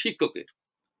শিক্ষকের।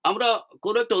 আমরা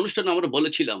কোনো একটা অনুষ্ঠানে আমরা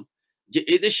বলেছিলাম যে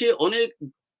এদেশে অনেক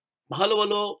ভালো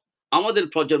ভালো আমাদের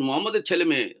প্রজন্ম, আমাদের ছেলে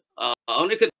মেয়ে,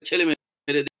 অনেকের ছেলে মেয়ে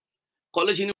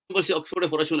কলেজ ইউনিভার্সিটি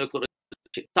অক্সফোর্ডে পড়াশোনা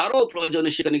করেছে, তারও প্রয়োজনে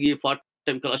সেখানে গিয়ে পার্ট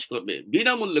টাইম ক্লাস করবে,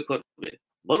 বিনামূল্যে করবে,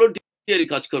 ভলান্টিয়ারি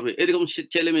কাজ করবে, এরকম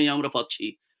ছেলে মেয়ে আমরা পাচ্ছি।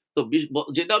 তো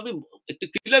যেটা আমি একটু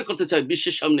ক্লিয়ার করতে চাই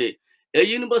বিশ্বের সামনে, এই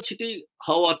ইউনিভার্সিটি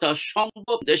হওয়াটা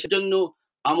সম্ভব দেশের জন্য,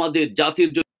 আমাদের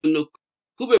জাতির জন্য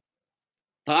খুবই,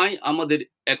 তাই আমাদের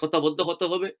একতাবদ্ধ হতে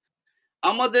হবে।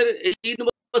 আমাদের এই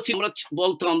ইউনিভার্সিটি আমরা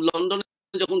বলতাম, লন্ডনে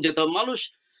যখন যেতাম মানুষ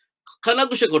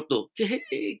কানাঘুষা করতো,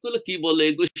 এইগুলো কি বলে,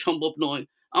 এগুলো সম্ভব নয়,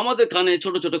 আমাদের কানে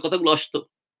ছোট ছোট কথাগুলো আসতো।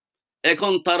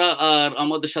 এখন তারা আর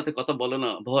আমাদের সাথে কথা বলে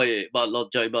না ভয়ে বা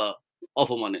লজ্জায় বা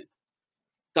অপমানে।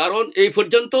 কারণ এই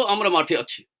পর্যন্ত আমরা মাঠে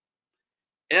আছি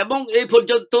এবং এই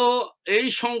পর্যন্ত এই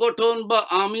সংগঠন বা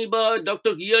আমি বা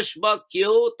ডক্টর গিয়াস বা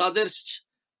কেউ তাদের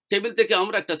টেবিল থেকে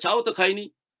আমরা একটা চাও তো খাইনি।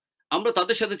 আমরা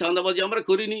তাদের সাথে চাঁদাবাজি আমরা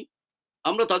করিনি।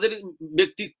 আমরা তাদের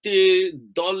ব্যক্তিত্বে,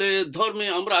 দলে, ধর্মে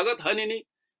আমরা আঘাত হানিনি।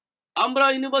 আমরা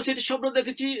ইউনিভার্সিটির স্বপ্ন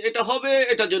দেখেছি, এটা হবে,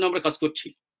 এটার জন্য আমরা কাজ করছি।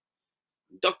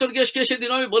 ডক্টর গিয়াসকে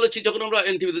সেদিন আমি বলেছি যখন আমরা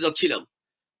এনটিভিতে যাচ্ছিলাম,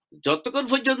 যতক্ষণ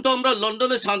পর্যন্ত আমরা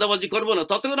লন্ডনে চাঁদাবাজি করবো না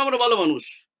ততক্ষণ আমরা ভালো মানুষ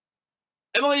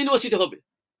এবং ইউনিভার্সিটি হবে।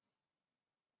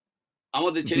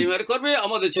 আমাদের ছেলেমেয়েরা করবে,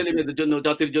 আমাদের ছেলেমেয়েদের জন্য,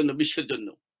 জাতির জন্য, বিশ্বের জন্য।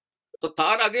 তো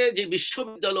তার আগে যে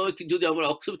বিশ্ববিদ্যালয় যদি আমরা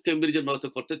অক্সফোর্ড কেমব্রিজের মতো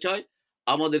করতে চাই,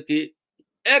 আমাদেরকে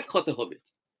এক হতে হবে।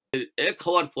 এক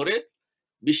হওয়ার পরে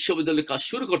বিশ্ববিদ্যালয়ের কাজ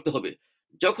শুরু করতে হবে।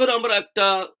 যখন আমরা একটা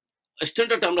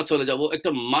স্ট্যান্ডার্ড আমরা চলে যাব, একটা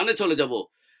মানে চলে যাব,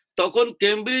 তখন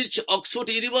কেমব্রিজ, অক্সফোর্ড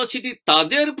ইউনিভার্সিটি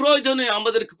তাদের প্রয়োজনে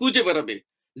আমাদেরকে খুঁজে বেড়াবে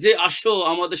যে আসো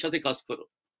আমাদের সাথে কাজ করো,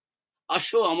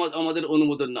 আসো আমাদের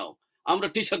অনুমোদন নাও, আমরা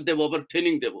টি শার্ট দেবো, আবার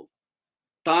ট্রেনিং দেব।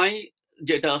 তাই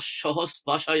যেটা সহজ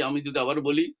ভাষায় আমি যদি আবার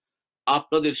বলি,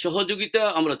 আপনাদের সহযোগিতা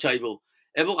আমরা চাইব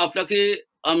এবং আপনাকে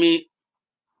আমি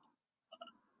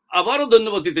আবারও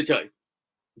ধন্যবাদ দিতে চাই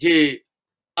যে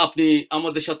আপনি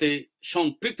আমাদের সাথে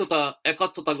সম্পৃক্ততা,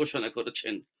 একাত্মতা ঘোষণা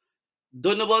করেছেন।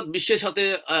 ধন্যবাদ বিশ্বের সাথে,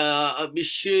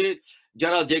 বিশ্বের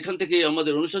যারা যেখান থেকে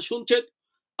আমাদের অনুষ্ঠান শুনছেন।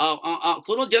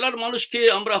 কোনো জেলার মানুষকে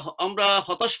আমরা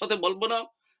হতাশ হতে বলবো না।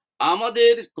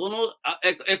 আমাদের কোনো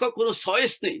একক কোনো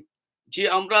চয়েস নেই যে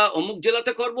আমরা অমুক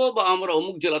জেলাতে করব বা আমরা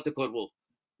অমুক জেলাতে করব।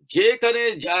 যেখানে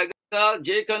জায়গা,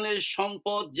 যেখানে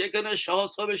সম্পদ, যেখানে সহজ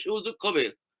হবে, সুযোগ হবে,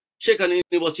 সেখানে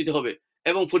ইউনিভার্সিটি হবে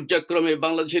এবং পর্যায়ক্রমে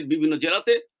বাংলাদেশের বিভিন্ন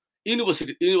জেলাতে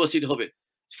ইউনিভার্সিটি হবে।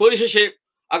 পরিশেষে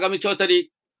আগামী 6 তারিখ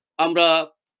আমরা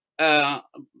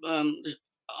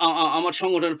আমার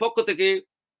সংগঠনের পক্ষ থেকে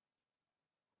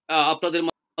আপনাদের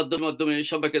মাধ্যমে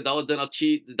সবাইকে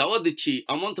দাওয়াত দিচ্ছি,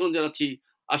 আমন্ত্রণ জানাচ্ছি।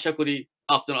 আশা করি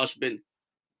আপনারা আসবেন।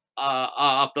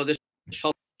 আপনাদের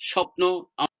স্বপ্ন,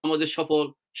 আমাদের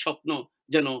স্বপ্ন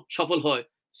যেন সফল হয়,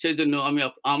 সেই জন্য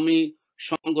আমি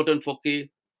সংগঠন পক্ষে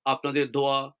আপনাদের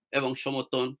দোয়া এবং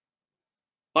সমর্থন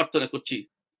প্রার্থনা করছি।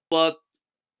 ধন্যবাদ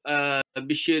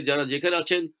বিশ্বের যারা যেখানে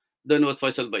আছেন। ধন্যবাদ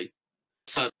ফয়সাল ভাই,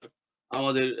 স্যার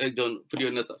আমাদের একজন প্রিয়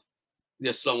নেতা।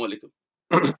 আসসালামু আলাইকুম।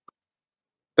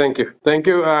 থ্যাংক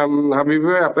ইউ হাবিব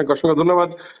ভাই, আপনাকে অসংখ্য ধন্যবাদ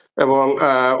এবং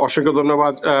অসংখ্য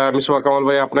ধন্যবাদ মিসবাহ কামাল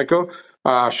ভাই আপনাকেও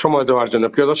সময় দেওয়ার জন্য।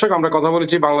 প্রিয় দর্শক, আমরা কথা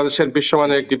বলেছি বাংলাদেশের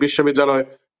বিশ্বমানের একটি বিশ্ববিদ্যালয়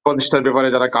প্রতিষ্ঠার ব্যাপারে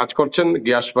যারা কাজ করছেন,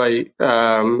 গিয়াস ভাই,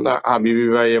 হাবিবি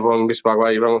ভাই এবং মিসবাহ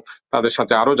ভাই এবং তাদের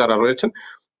সাথে আরো যারা রয়েছেন,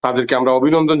 তাদেরকে আমরা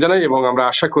অভিনন্দন জানাই এবং আমরা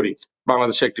আশা করি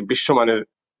বাংলাদেশে একটি বিশ্বমানের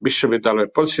বিশ্ববিদ্যালয়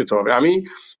প্রতিষ্ঠিত হবে। আমি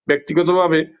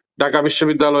ব্যক্তিগতভাবে ঢাকা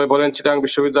বিশ্ববিদ্যালয় বলেন, চিটাগাং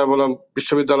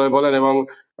বিশ্ববিদ্যালয় বলেন এবং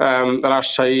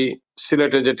রাজশাহী,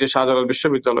 সিলেটে যেটি শাহজালাল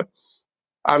বিশ্ববিদ্যালয়,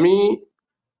 আমি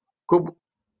খুব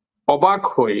অবাক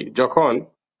হই যখন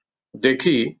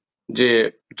দেখি যে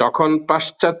যখন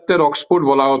পাশ্চাত্যের অক্সফোর্ড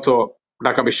বলা হতো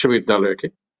ঢাকা বিশ্ববিদ্যালয়কে,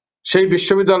 সেই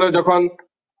বিশ্ববিদ্যালয় যখন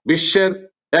বিশ্বের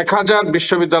 1000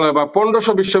 বিশ্ববিদ্যালয় বা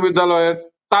 1500 বিশ্ববিদ্যালয়ের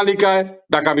তালিকায়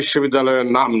ঢাকা বিশ্ববিদ্যালয়ের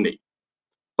নাম নেই,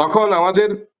 তখন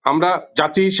আমরা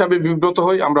জাতি হিসাবে বিব্রত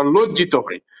হই, আমরা লজ্জিত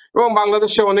হই। এবং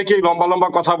বাংলাদেশে অনেকেই লম্বা লম্বা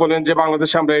কথা বলেন যে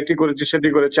বাংলাদেশে আমরা এটি করেছি সেটি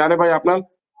করেছি। আরে ভাই, আপনার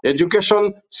এডুকেশন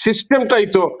সিস্টেমটাই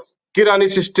তো কিরানি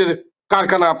সিস্টের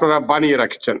কারখানা আপনারা বানিয়ে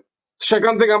রাখছেন,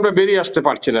 সেখান থেকে আমরা বেরিয়ে আসতে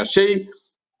পারছি না। সেই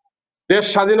দেশ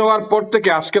স্বাধীন হওয়ার পর থেকে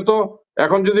আজকে তো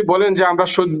এখন যদি বলেন যে আমরা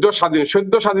সদ্য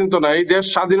স্বাধীন তো না, এই দেশ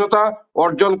স্বাধীনতা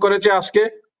অর্জন করেছে আজকে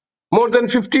মোর দেন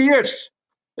 50 ইয়ার্স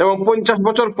এবং 50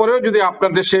 বছর পরেও যদি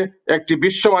আপনার দেশে একটি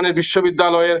বিশ্বমানের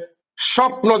বিশ্ববিদ্যালয়ের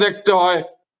স্বপ্ন দেখতে হয়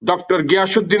ডক্টর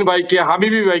গিয়াসউদ্দিন ভাইকে,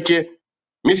 হাবিবি ভাইকে,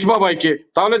 মিসবাহ ভাইকে,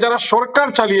 তাহলে যারা সরকার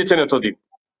চালিয়েছেন এতদিন,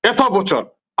 এত বছর,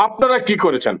 আপনারা কি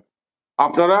করেছেন?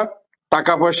 আপনারা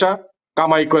টাকা পয়সা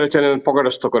কামাই করেছেন,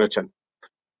 পকেটস্থ করেছেন।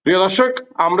 প্রিয় দর্শক,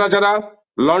 আমরা যারা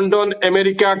লন্ডন,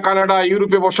 আমেরিকা, কানাডা,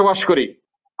 ইউরোপে বসবাস করি,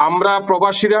 আমরা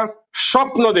প্রবাসীরা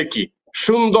স্বপ্ন দেখি,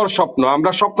 সুন্দর স্বপ্ন।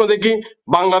 আমরা স্বপ্ন দেখি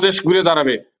বাংলাদেশ ঘুরে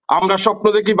দাঁড়াবে, আমরা স্বপ্ন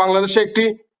দেখি বাংলাদেশে একটি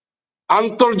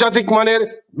আন্তর্জাতিক মানের,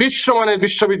 বিশ্বমানের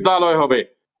বিশ্ববিদ্যালয় হবে,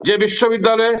 যে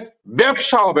বিশ্ববিদ্যালয়ে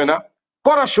ব্যবসা হবে না,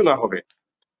 পড়াশোনা হবে।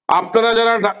 আপনারা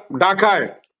যারা ঢাকায়,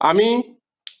 আমি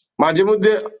মাঝে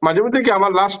মধ্যে কি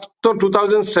আমার লাস্ট তো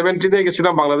 2017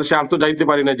 গেছিলাম বাংলাদেশে, আর তো যাইতে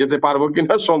পারি না, যেতে পারবো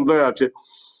কিনা সন্দেহ আছে।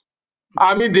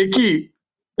 আমি দেখি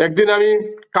একদিন আমি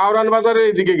কাউরান বাজারের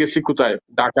এদিকে গেছি, কোথায়,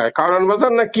 ঢাকায় কাউরান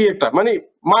বাজার না কি একটা, মানে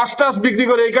মাছ টাছ বিক্রি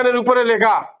করে, এখানের উপরে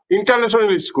লেখা ইন্টারন্যাশনাল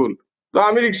স্কুল। তো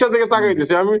আমি রিক্সা থেকে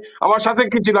তাকাইতেছি, আমার সাথে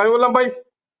কি ছিল, আমি বললাম ভাই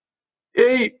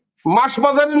এই মাছ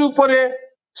বাজারের উপরে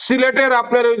সিলেটের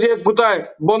আপনার ওই যে কোথায়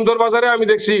বন্দর বাজারে আমি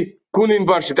দেখছি কোন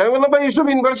ইউনিভার্সিটি, আমি বললাম ভাই এইসব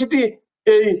ইউনিভার্সিটি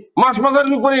এই মাছ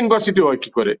বাজারের উপরে ইউনিভার্সিটি হয় কি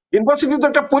করে? ইউনিভার্সিটি তো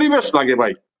একটা পরিবেশ লাগে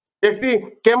ভাই, একটি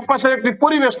ক্যাম্পাসের একটি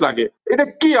পরিবেশ লাগে। এটা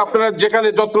কি আপনারা যেখানে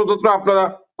যত্র আপনারা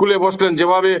কুলে বসলেন,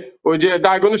 যেভাবে ওই যে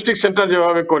ডায়াগনস্টিক সেন্টার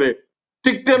যেভাবে করে,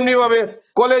 ঠিক তেমনি ভাবে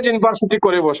কলেজ ইউনিভার্সিটি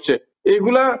করে বসছে।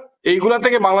 এইগুলা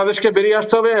থেকে বাংলাদেশকে বেরিয়ে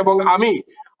আসতে হবে। এবং আমি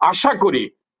আশা করি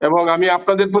এবং আমি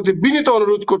আপনাদের প্রতি বিনীত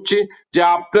অনুরোধ করছি যে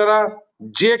আপনারা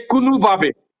যে কোনো ভাবে,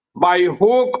 বাই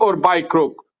হোক ওর বাই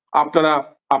ক্রোক, আপনারা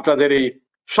আপনাদের এই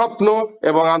স্বপ্ন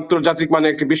এবং আন্তর্জাতিক মানে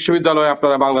একটি বিশ্ববিদ্যালয়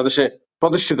আপনারা বাংলাদেশে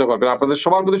প্রতিষ্ঠিত করবেন। আপনাদের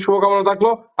সবার প্রতি শুভকামনা থাকলো।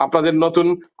 আপনাদের নতুন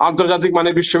আন্তর্জাতিক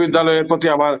মানের বিশ্ববিদ্যালয়ের প্রতি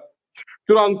আমার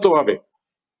চূড়ান্ত ভাবে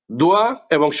দোয়া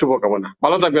এবং শুভকামনা।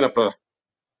 ভালো থাকবেন আপনারা।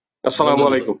 আসসালামু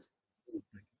আলাইকুম।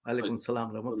 ওয়ালাইকুম সালাম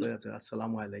রহমতুল্লাহ।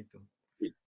 আসসালামু আলাইকুম।